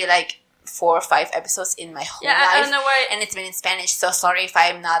Simpsons maybe like 4 or 5 episodes in my whole life. I don't know why. And it's been in Spanish, so sorry if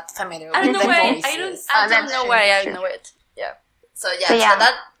I'm not familiar with the voices. I don't know why I know it. Yeah. So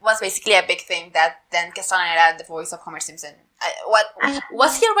that was basically a big thing, that then Castellaneta, the voice of Homer Simpson.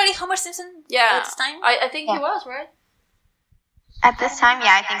 Was he already Homer Simpson at this time? I think he was, right? At this time,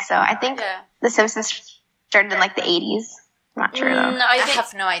 I think so. I think The Simpsons started in like the 80s. I'm not sure though. No, I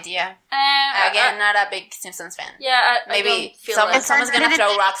have no idea. Again, not a big Simpsons fan. Yeah, maybe someone's gonna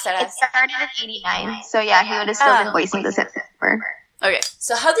throw rocks at us. It started in '89, so he would have still been voicing the Simpsons. Okay,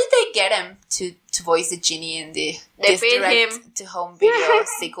 so how did they get him to voice the genie in the direct to home video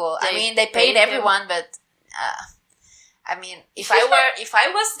sequel? I mean, they paid everyone, but I mean, if I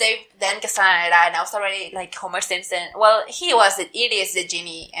was Dan Castellaneta and I was already like Homer Simpson, well, it is the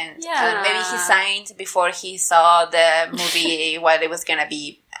genie, and maybe he signed before he saw the movie what it was gonna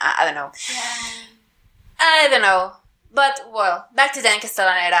be. I don't know. I don't know. But, well, back to Dan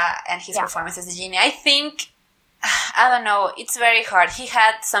Castellaneta and his performance as the genie. I think, I don't know, it's very hard. He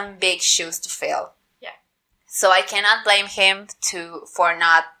had some big shoes to fill. Yeah. So I cannot blame him for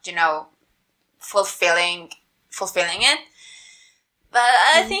not, fulfilling it. But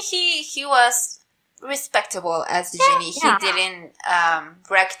I think he was respectable as the genie. He didn't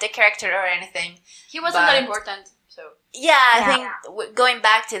wreck the character or anything. He wasn't that important, so. Yeah, I think going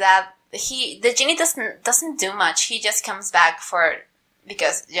back to that, the genie doesn't do much. He just comes back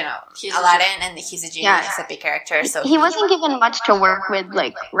because he's Aladdin and he's a genie. He's a big character. So he wasn't given much to work with,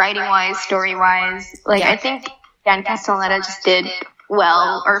 like writing wise, story wise. I think Dan Castellaneta just did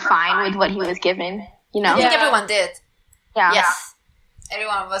well or fine with what he was given. I think everyone did. Yeah. Yes.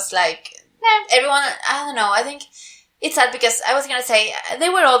 Everyone was like, everyone, I don't know, I think it's sad because I was going to say they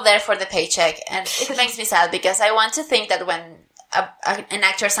were all there for the paycheck, and it makes me sad because I want to think that when an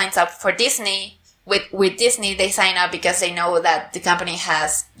actor signs up for Disney, with Disney, they sign up because they know that the company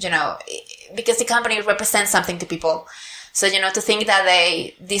has, because the company represents something to people. So, to think that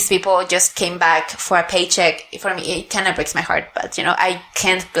these people just came back for a paycheck, for me, it kind of breaks my heart. But, I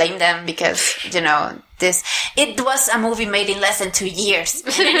can't blame them because, it was a movie made in less than 2 years.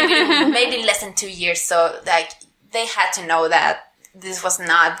 Made in less than 2 years. So, they had to know that this was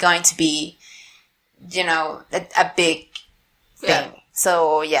not going to be, a big thing. Yeah.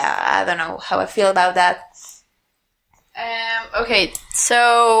 So, I don't know how I feel about that. Okay,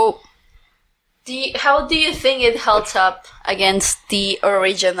 so... how do you think it holds up against the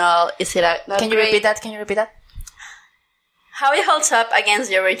original? Is it Can you repeat that? How it holds up against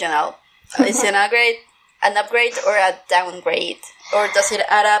the original? Is it an upgrade or a downgrade? Or does it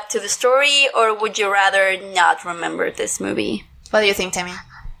add up to the story? Or would you rather not remember this movie? What do you think, Tami?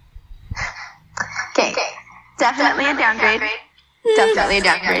 Okay, definitely a downgrade. Definitely a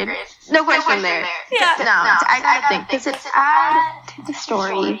downgrade. No question there. Yeah. No, I gotta think. Does it add to the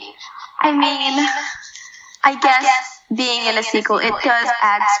story? I mean, I guess being in a sequel, it does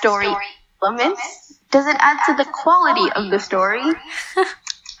add story elements. Does it add to the quality of the story?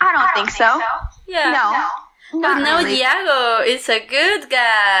 I don't think so. Yeah. No. But now really. Iago is a good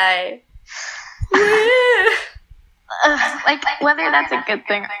guy. Whether that's a good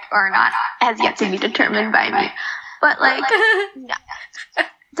thing or not has yet to be determined by me. But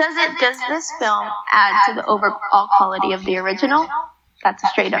does this film add to the overall quality of the original? That's a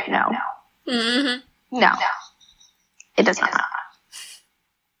straight up no. Mm-hmm. No. It does not.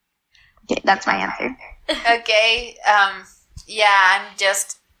 Okay, that's my answer. Okay. I'm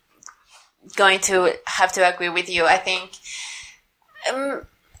just going to have to agree with you. I think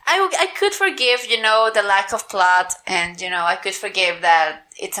I could forgive, the lack of plot, and, I could forgive that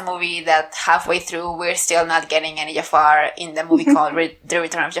it's a movie that halfway through we're still not getting any Jafar in the movie called The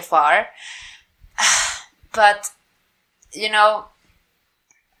Return of Jafar. But,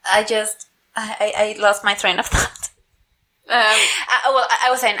 I lost my train of thought. I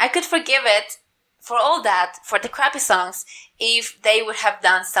was saying I could forgive it for all that, for the crappy songs, if they would have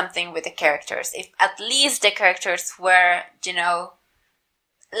done something with the characters. If at least the characters were,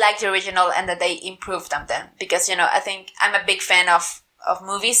 like the original, and that they improved on them. Because, I think I'm a big fan of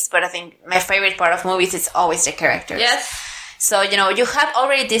movies, but I think my favorite part of movies is always the characters. Yes. So, you have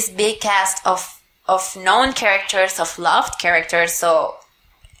already this big cast of known characters, of loved characters. So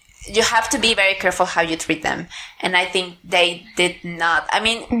you have to be very careful how you treat them. And I think they did not. I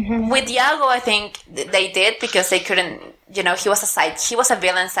mean, with Iago, I think they did because they couldn't, he was a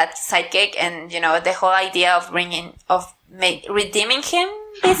villain sidekick. And, the whole idea of redeeming him,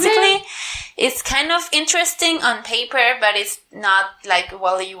 basically, is kind of interesting on paper, but it's not like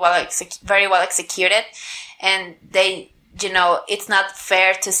very well executed. And they, it's not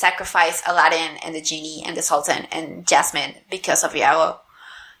fair to sacrifice Aladdin and the genie and the Sultan and Jasmine because of Iago.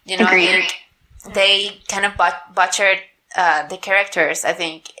 Agreed. They kind of butchered the characters. I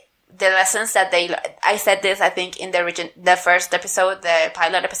think the lessons that I said this, I think, in the first episode, the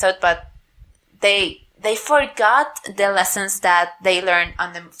pilot episode, but they forgot the lessons that they learned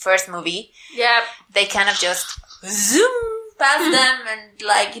on the first movie. Yeah. They kind of just zoom past them,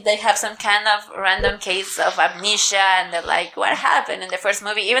 and they have some kind of random case of amnesia, and they're like, what happened in the first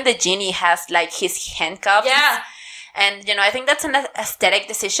movie? Even the genie has his handcuffs. Yeah. And, I think that's an aesthetic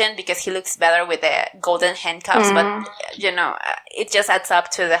decision because he looks better with the golden handcuffs. But, it just adds up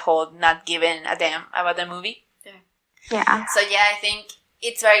to the whole not giving a damn about the movie. Yeah. So, yeah, I think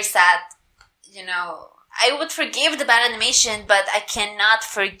it's very sad. I would forgive the bad animation, but I cannot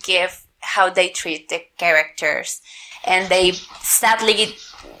forgive how they treat the characters. And they sadly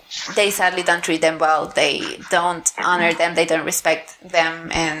don't treat them well. They don't honor them. They don't respect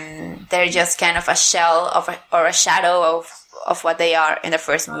them. And they're just kind of a shell or a shadow of what they are in the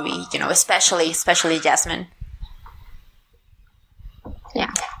first movie, especially Jasmine.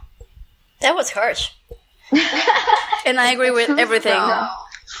 Yeah. That was harsh. And I agree with everything.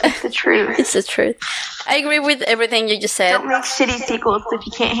 It's the truth. It's the truth. I agree with everything you just said. Don't make shitty sequels if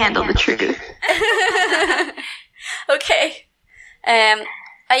you can't handle the truth. Okay.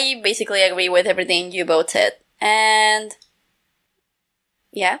 I basically agree with everything you both said. And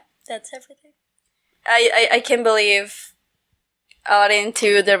yeah, that's everything. I can't believe Aladdin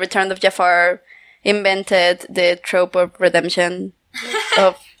to the Return of Jafar invented the trope of redemption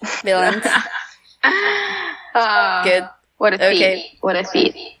of villains. Good. What a feat. Okay. What a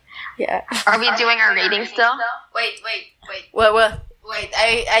feat. Yeah. Are we doing our rating still? Wait. What? Wait,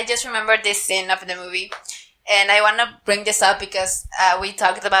 I just remembered this scene of the movie. And I want to bring this up because we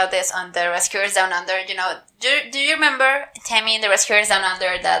talked about this on the Rescuers Down Under. Do you remember, Tami, in the Rescuers Down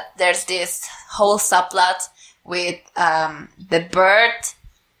Under, that there's this whole subplot with the bird,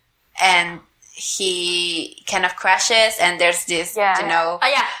 and he kind of crashes, and there's this,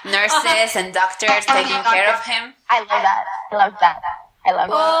 nurses and doctors taking care of him. I love that.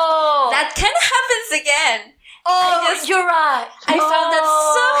 Oh, That kind of happens again. you're right. I found that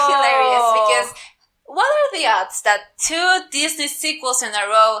so hilarious because what are the odds that 2 Disney sequels in a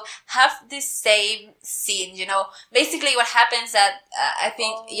row have the same scene? Basically what happens that I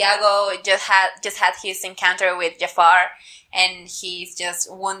think Iago just had his encounter with Jafar, and he's just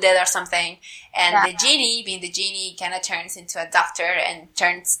wounded or something, and the genie, being the genie, kind of turns into a doctor and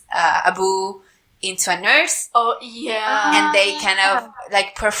turns Abu into a nurse. Oh yeah. And they kind of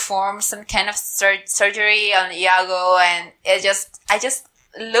perform some kind of surgery on Iago, and I just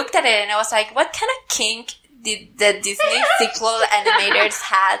looked at it and I was like, what kind of kink did the Disney sequel animators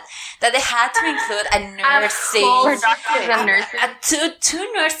had that they had to include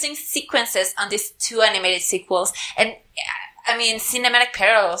two nursing sequences on these 2 animated sequels? And I mean, cinematic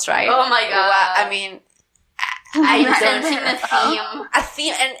parallels, right? Oh my god. I mean, I don't a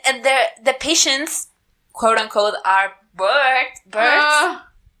theme, and the patients, quote unquote, are birds,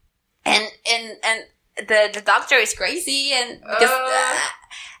 and the doctor is crazy, and because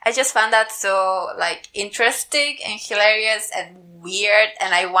I just found that so interesting and hilarious and weird,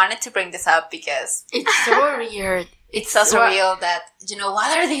 and I wanted to bring this up because it's so weird. It's so surreal that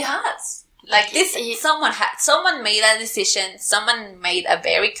what are the odds? Someone made a decision. Someone made a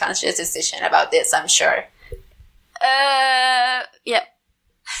very conscious decision about this, I'm sure. Yeah.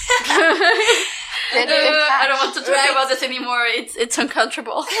 I don't want to talk about this anymore. It's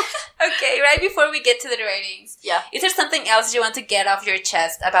uncomfortable. Okay, right before we get to the ratings. Yeah. Is there something else you want to get off your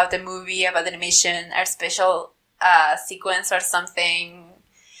chest about the movie, about the animation, or special sequence or something?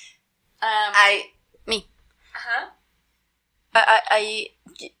 Me. Uh-huh.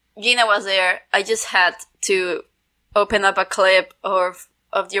 Gina was there. I just had to open up a clip of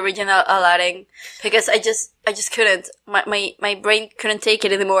the original Aladdin because I just couldn't. My brain couldn't take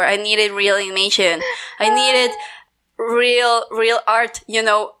it anymore. I needed real animation. I needed real art.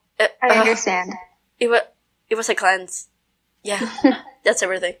 I understand. It was a cleanse. Yeah, that's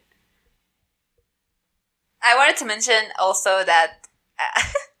everything. I wanted to mention also that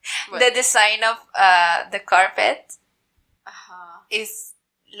the design of the carpet is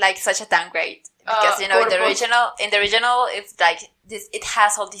like such a downgrade because in the original it's like this, it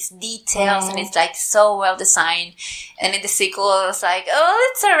has all these details and it's like so well designed, and in the sequel it's like, oh,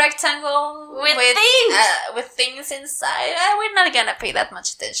 it's a rectangle with things inside. We're not gonna pay that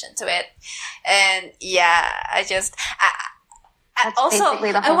much attention to it, and yeah,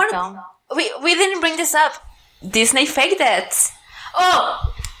 we didn't bring this up. Disney fake deaths.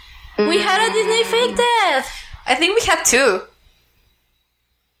 Oh, we had a Disney fake death. I think we had two.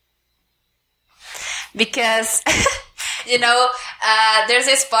 Because, there's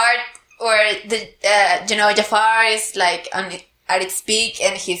this part where Jafar is like at its peak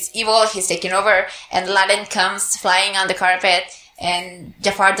and he's evil, he's taking over, and Aladdin comes flying on the carpet and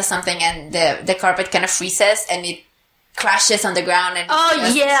Jafar does something and the carpet kind of freezes and it crashes on the ground and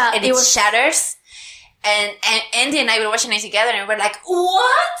it shatters. And Andy and I were watching it together and we were like,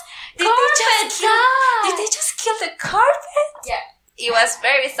 what? Did they just kill the carpet? Yeah. It was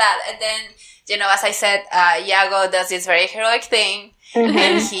very sad. And then, as I said, Iago does this very heroic thing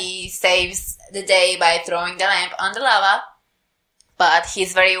and he saves the day by throwing the lamp on the lava. But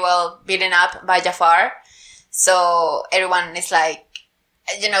he's very well beaten up by Jafar. So everyone is like,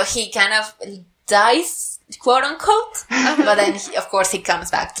 he kind of dies, quote unquote. But then, of course, he comes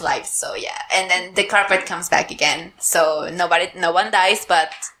back to life. So yeah. And then the carpet comes back again. So no one dies,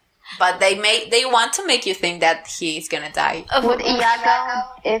 but they want to make you think that he's gonna die. Would Iago,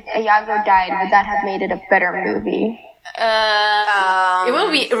 if Iago died, would that have made it a better movie? It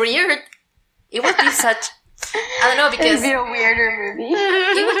would be weird. It would be such. I don't know, because it'd be a weirder movie.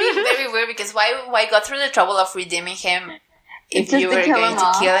 It would be very weird because why go through the trouble of redeeming him if you were going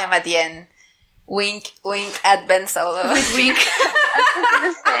to kill him at the end? Wink, wink at Ben Solo. Wink. I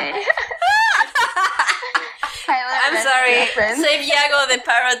was gonna say. I'm sorry. Save Iago the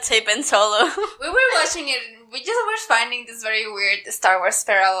parrot, save Ben Solo. We were watching it. We just were finding this very weird Star Wars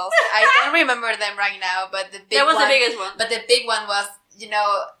parallels. I don't remember them right now, but the biggest one. But the big one was,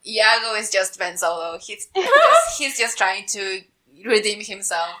 Iago is just Ben Solo. He's just trying to redeem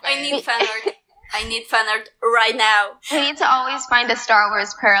himself. I need fan art. I need fan art right now. We need to always find the Star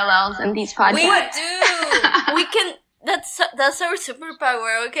Wars parallels in these podcasts. We do. We can. That's our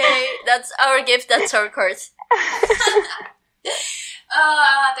superpower. Okay, that's our gift. That's our curse. There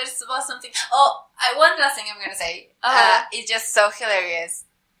was something. One last thing I'm gonna say. It's just so hilarious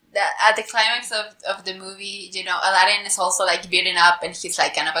that at the climax of the movie, Aladdin is also like beaten up and he's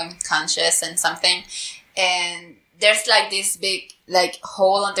like kind of unconscious and something, and there's like this big like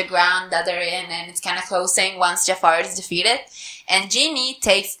hole on the ground that they're in, and it's kind of closing once Jafar is defeated, and Genie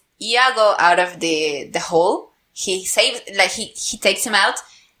takes Iago out of the hole. He saves, like he takes him out,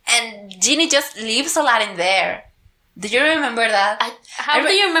 and Genie just leaves Aladdin there. Do you remember that? How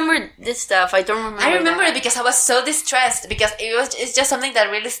do you remember this stuff? I don't remember. I remember it because I was so distressed because it's just something that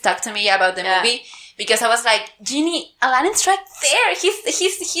really stuck to me about the movie. Because I was like, Genie, Aladdin's right there.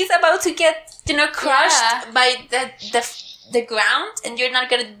 He's about to get crushed by the ground, and you're not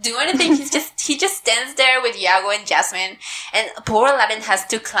gonna do anything. He just stands there with Iago and Jasmine, and poor Aladdin has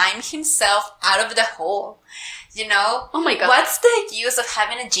to climb himself out of the hole. Oh my god! What's the use of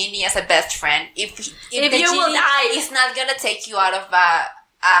having a genie as a best friend if the genie is not gonna take you out of a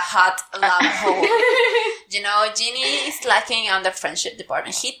hot lava hole? Genie is lacking on the friendship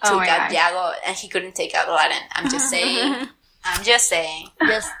department. He took out Iago and he couldn't take out Aladdin. I'm just saying. Just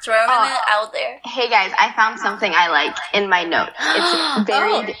throwing it out there. Hey guys, I found something I like in my notes. It's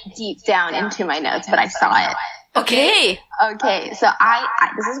buried deep down into my notes, but I saw it. Okay. So I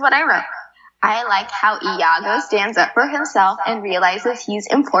this is what I wrote. I like how Iago stands up for himself and realizes he's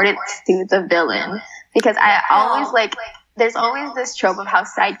important to the villain. Because I always there's always this trope of how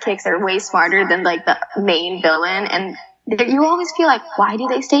sidekicks are way smarter than like the main villain, and you always feel like, why do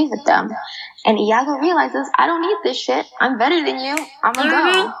they stay with them? And Iago realizes, I don't need this shit. I'm better than you. I'm gonna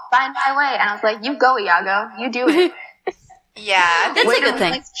go find my way. And I was like, you go, Iago. You do it. Yeah, that's a good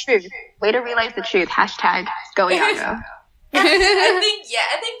thing. Way to realize the truth. Hashtag go Iago.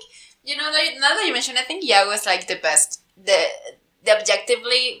 I think now that you mentioned, I think Iago is like the best, the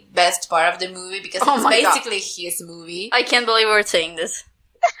objectively best part of the movie because it's basically his movie. I can't believe we're saying this.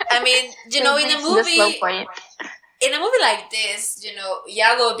 I mean, in a movie like this,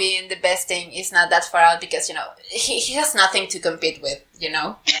 Iago being the best thing is not that far out because, he has nothing to compete with,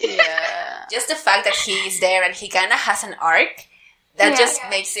 Yeah. Just the fact that he is there and he kind of has an arc that just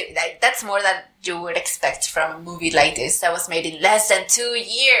makes it, like, that's more than you would expect from a movie like this that was made in less than 2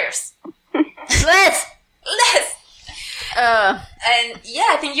 years. Less! And yeah,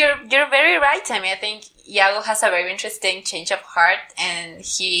 I think you're very right, Tami. I think Iago has a very interesting change of heart, and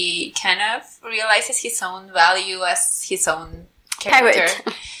he kind of realizes his own value as his own character.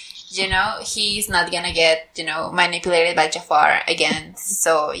 Pirate. You know, he's not gonna get, you know, manipulated by Jafar again.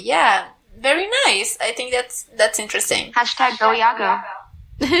 So yeah, very nice. I think that's interesting. Hashtag go Iago.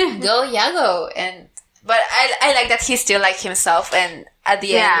 Go Iago. But I like that he's still like himself, and at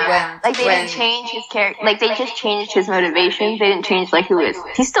the end when they didn't change his character. Like, they just changed his motivation. They didn't change like who is.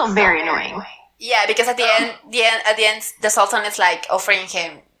 He's still very annoying. Yeah, because at the end, the Sultan is like offering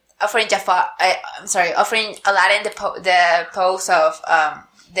Jafar. Offering Aladdin the pose of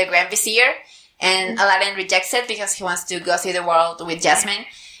the Grand Vizier, and Aladdin rejects it because he wants to go see the world with Jasmine.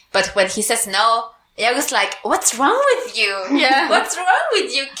 But when he says no, Iago's like, "What's wrong with you? Yeah. What's wrong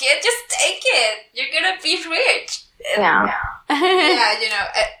with you, kid? Just take it. You're gonna be rich." Yeah. Yeah, you know.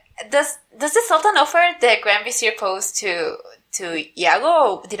 Does the Sultan offer the Grand Vizier pose to Iago,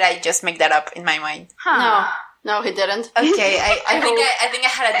 or did I just make that up in my mind? Huh. No, he didn't. Okay, I think I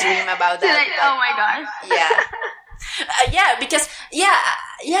had a dream about that. Oh my gosh. Yeah. Because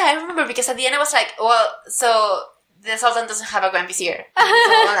I remember, because at the end I was like, well, so the Sultan doesn't have a Grand Vizier.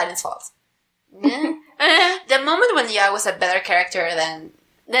 It's all Aladdin's fault. The moment when Iago was a better character than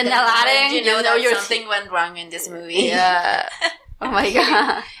Aladdin, you know that you're something went wrong in this movie. Yeah. Oh my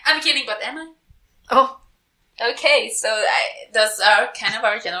god. I'm kidding, but am I? Oh. Okay, so those are kind of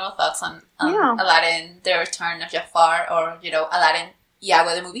our general thoughts on Aladdin, The Return of Jafar, or, you know, Aladdin,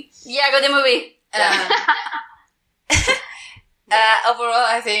 Iago the movie. Iago the movie. Overall,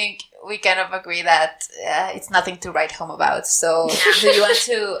 I think we kind of agree that it's nothing to write home about. So, do you want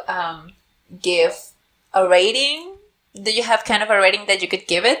to give a rating? Do you have kind of a rating that you could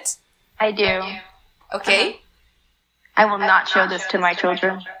give it? I do. Okay. I will not show this to my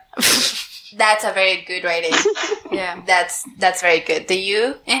children. That's a very good rating. Yeah. That's very good. Do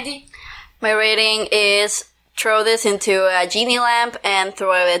you, Andy? My rating is throw this into a genie lamp and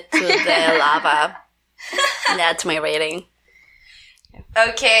throw it to the lava. That's my rating.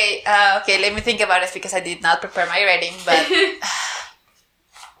 Okay, let me think about it, because I did not prepare my rating, but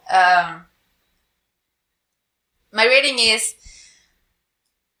my rating is,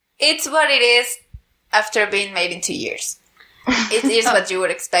 it's what it is after being made in 2 years. It is what you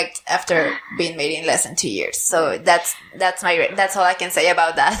would expect after being made in less than 2 years. So that's all I can say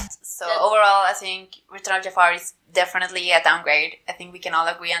about that. So overall, I think Return of Jafar is definitely a downgrade. I think we can all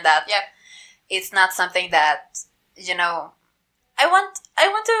agree on that. Yeah, it's not something that, you know. I want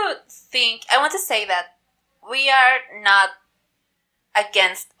to say that we are not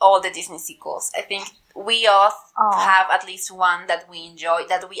against all the Disney sequels. I think we all have at least one that we enjoy,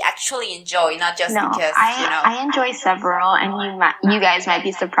 that we actually enjoy, not just because, you know. I enjoy several, and you guys might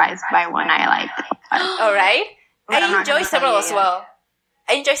be surprised by one I like. All right. I enjoy several as well.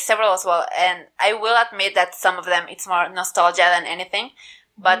 And I will admit that some of them, it's more nostalgia than anything.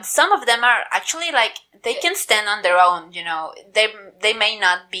 But some of them are actually, like, they can stand on their own, you know. They may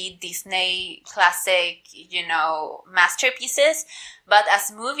not be Disney classic, you know, masterpieces, but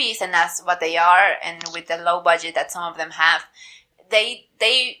as movies and as what they are, and with the low budget that some of them have, they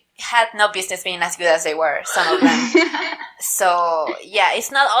had no business being as good as they were, some of them. So, yeah,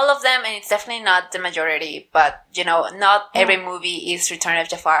 it's not all of them, and it's definitely not the majority, but, you know, not every movie is Return of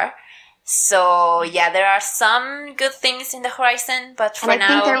Jafar. So, yeah, there are some good things in the horizon, but for now... I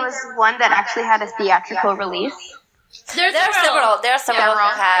think there was one that actually had a theatrical release. There are several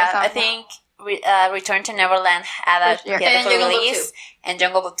who have. I think Return to Neverland had a theatrical release, and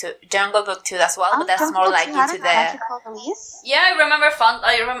Jungle Book 2 as well, but that's more like into the... Release? Yeah,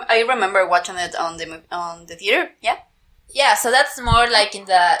 I remember watching it on the theater. Yeah. Yeah, so that's more like into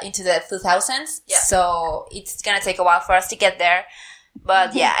the 2000s. Yeah. So it's gonna take a while for us to get there.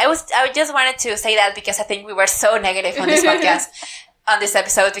 But yeah, I just wanted to say that because I think we were so negative on this podcast, on this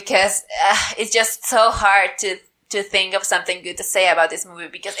episode, because it's just so hard to think of something good to say about this movie,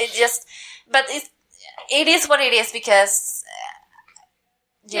 because it is what it is, because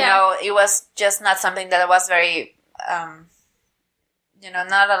you know, it was just not something that was very you know,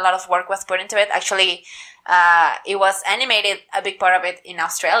 not a lot of work was put into it. Actually, it was animated, a big part of it, in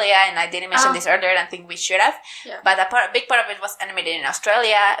Australia, and I didn't mention this earlier, and I think we should have. Yeah. But a big part of it was animated in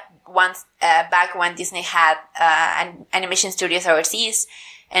Australia once back when Disney had animation studios overseas,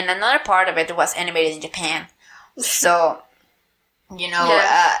 and another part of it was animated in Japan. So, you know,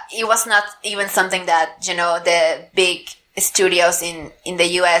 it was not even something that, you know, the big studios in the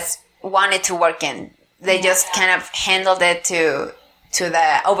US wanted to work in. They just kind of handled it to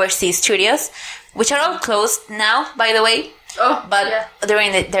the overseas studios, which are all closed now, by the way. But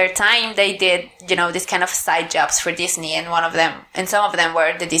during their time, they did, you know, this kind of side jobs for Disney, and some of them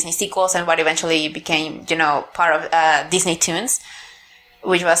were the Disney sequels, and what eventually became, you know, part of Disney Toons,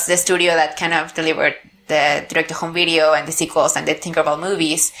 which was the studio that kind of delivered the direct-to-home video and the sequels and the Tinkerbell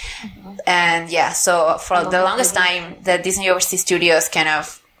movies. And yeah, so for the longest time, the Disney Overseas Studios kind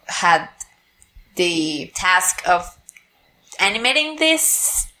of had the task of animating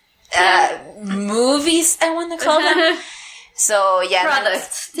these movies, I want to call them. So yeah,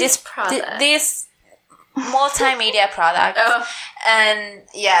 products. This multimedia product. And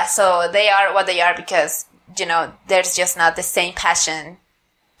yeah, so they are what they are because, you know, there's just not the same passion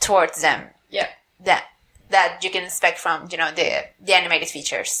towards them. Yeah. That you can expect from, you know, the animated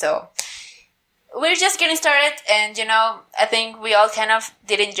features. So we're just getting started, and, you know, I think we all kind of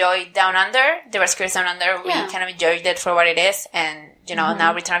did enjoy Down Under, the Rescuers Down Under. We kind of enjoyed it for what it is, and, you know,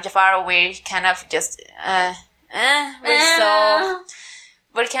 now Return of Jafar, we kind of just,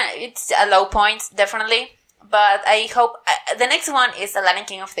 it's a low point, definitely. But I hope, the next one is Aladdin,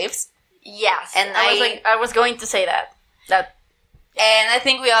 King of Thieves. Yes. And I was going to say that. And I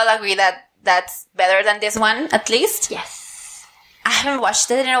think we all agree that that's better than this one, at least. Yes. I haven't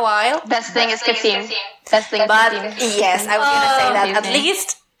watched it in a while. Best thing is Kasim. Best thing is But Kasim. yes, I was gonna say that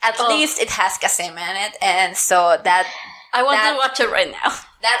at least it has Kasim in it, and so that I want to watch it right now.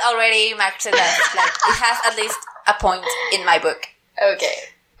 That already marks it as like it has at least a point in my book. Okay,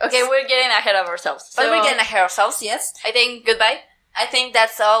 we're getting ahead of ourselves. But we're getting ahead of ourselves, yes. I think goodbye. I think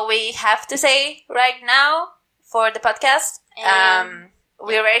that's all we have to say right now for the podcast.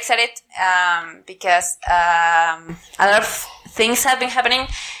 We're very excited because a lot of things have been happening.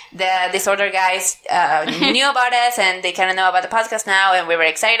 The Disorder guys knew about us, and they kind of know about the podcast now, and we're very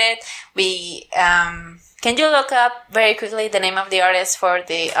excited. We can you look up very quickly the name of the artist for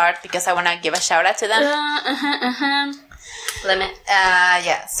the art, because I want to give a shout out to them. Let me.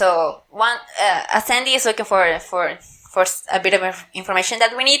 Yeah. So one, as Andi is looking for a bit of information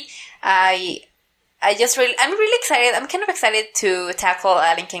that we need, I'm really excited. I'm kind of excited to tackle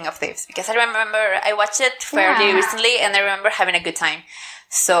Aladdin, King of Thieves, because I remember I watched it fairly recently, and I remember having a good time.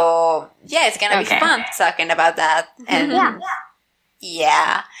 So yeah, it's gonna be fun talking about that. And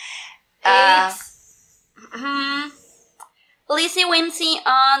yeah. Lizzie Whimsy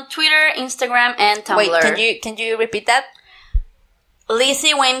on Twitter, Instagram, and Tumblr. Wait, can you repeat that?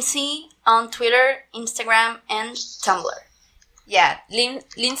 Lizzie Whimsy on Twitter, Instagram, and Tumblr. Yeah,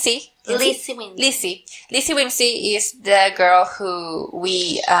 Lizzie Whimsy is the girl who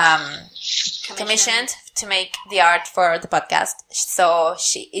we commissioned to make the art for the podcast. So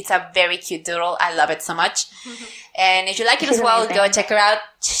it's a very cute doodle. I love it so much. And if you like it as well, go check her out.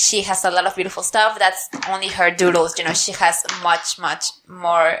 She has a lot of beautiful stuff. That's only her doodles. You know, she has much, much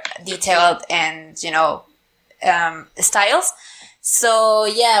more detailed and, you know, styles. So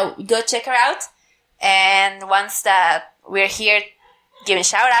yeah, go check her out. And once that we're here giving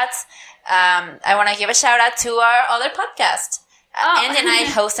shout outs, I want to give a shout out to our other podcast. Andy and I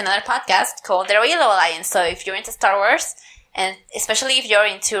host another podcast called The Royal Alliance. So if you're into Star Wars, and especially if you're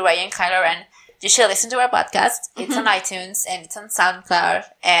into Rey and Kylo Ren, you should listen to our podcast. It's on iTunes and it's on SoundCloud,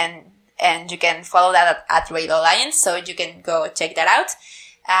 and you can follow that at Royal Alliance. So you can go check that out.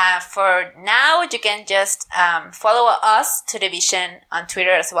 For now, you can just follow us, 2Division, on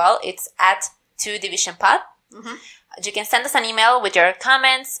Twitter as well. It's at 2DivisionPod. You can send us an email with your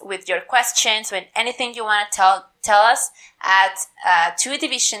comments, with your questions, with anything you want to tell us at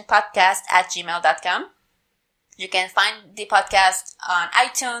 2divisionpodcast@gmail.com. You can find the podcast on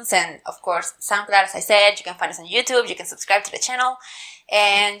iTunes and, of course, SoundCloud, as I said. You can find us on YouTube. You can subscribe to the channel.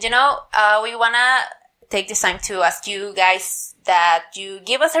 And, you know, we want to take this time to ask you guys that you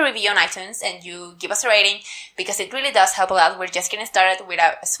give us a review on iTunes and you give us a rating, because it really does help a lot. We're just getting started with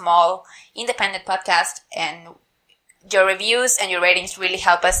a small independent podcast, and your reviews and your ratings really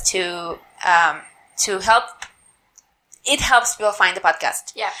help us to help. It helps people find the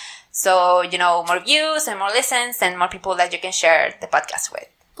podcast. Yeah. So, you know, more views and more listens and more people that you can share the podcast with.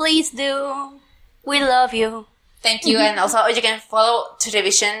 Please do. We love you. Thank you. And also you can follow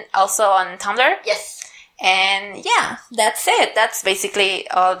 2Division also on Tumblr. Yes. And yeah, that's it. That's basically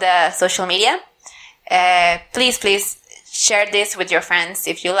all the social media. Please share this with your friends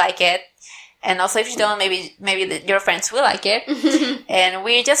if you like it. And also, if you don't, maybe your friends will like it. And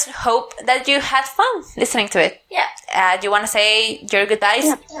we just hope that you had fun listening to it. Yeah. Do you want to say your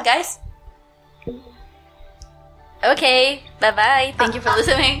goodbyes, guys? Okay. Bye-bye. Thank you for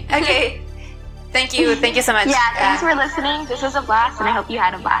listening. Okay. Thank you so much. Yeah, thanks for listening. This was a blast, and I hope you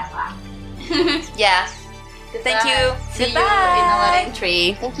had a blast. Yeah. Thank you. See you in Aladdin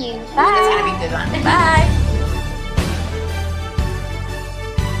 3. Thank you. It's going to be a good one. Bye.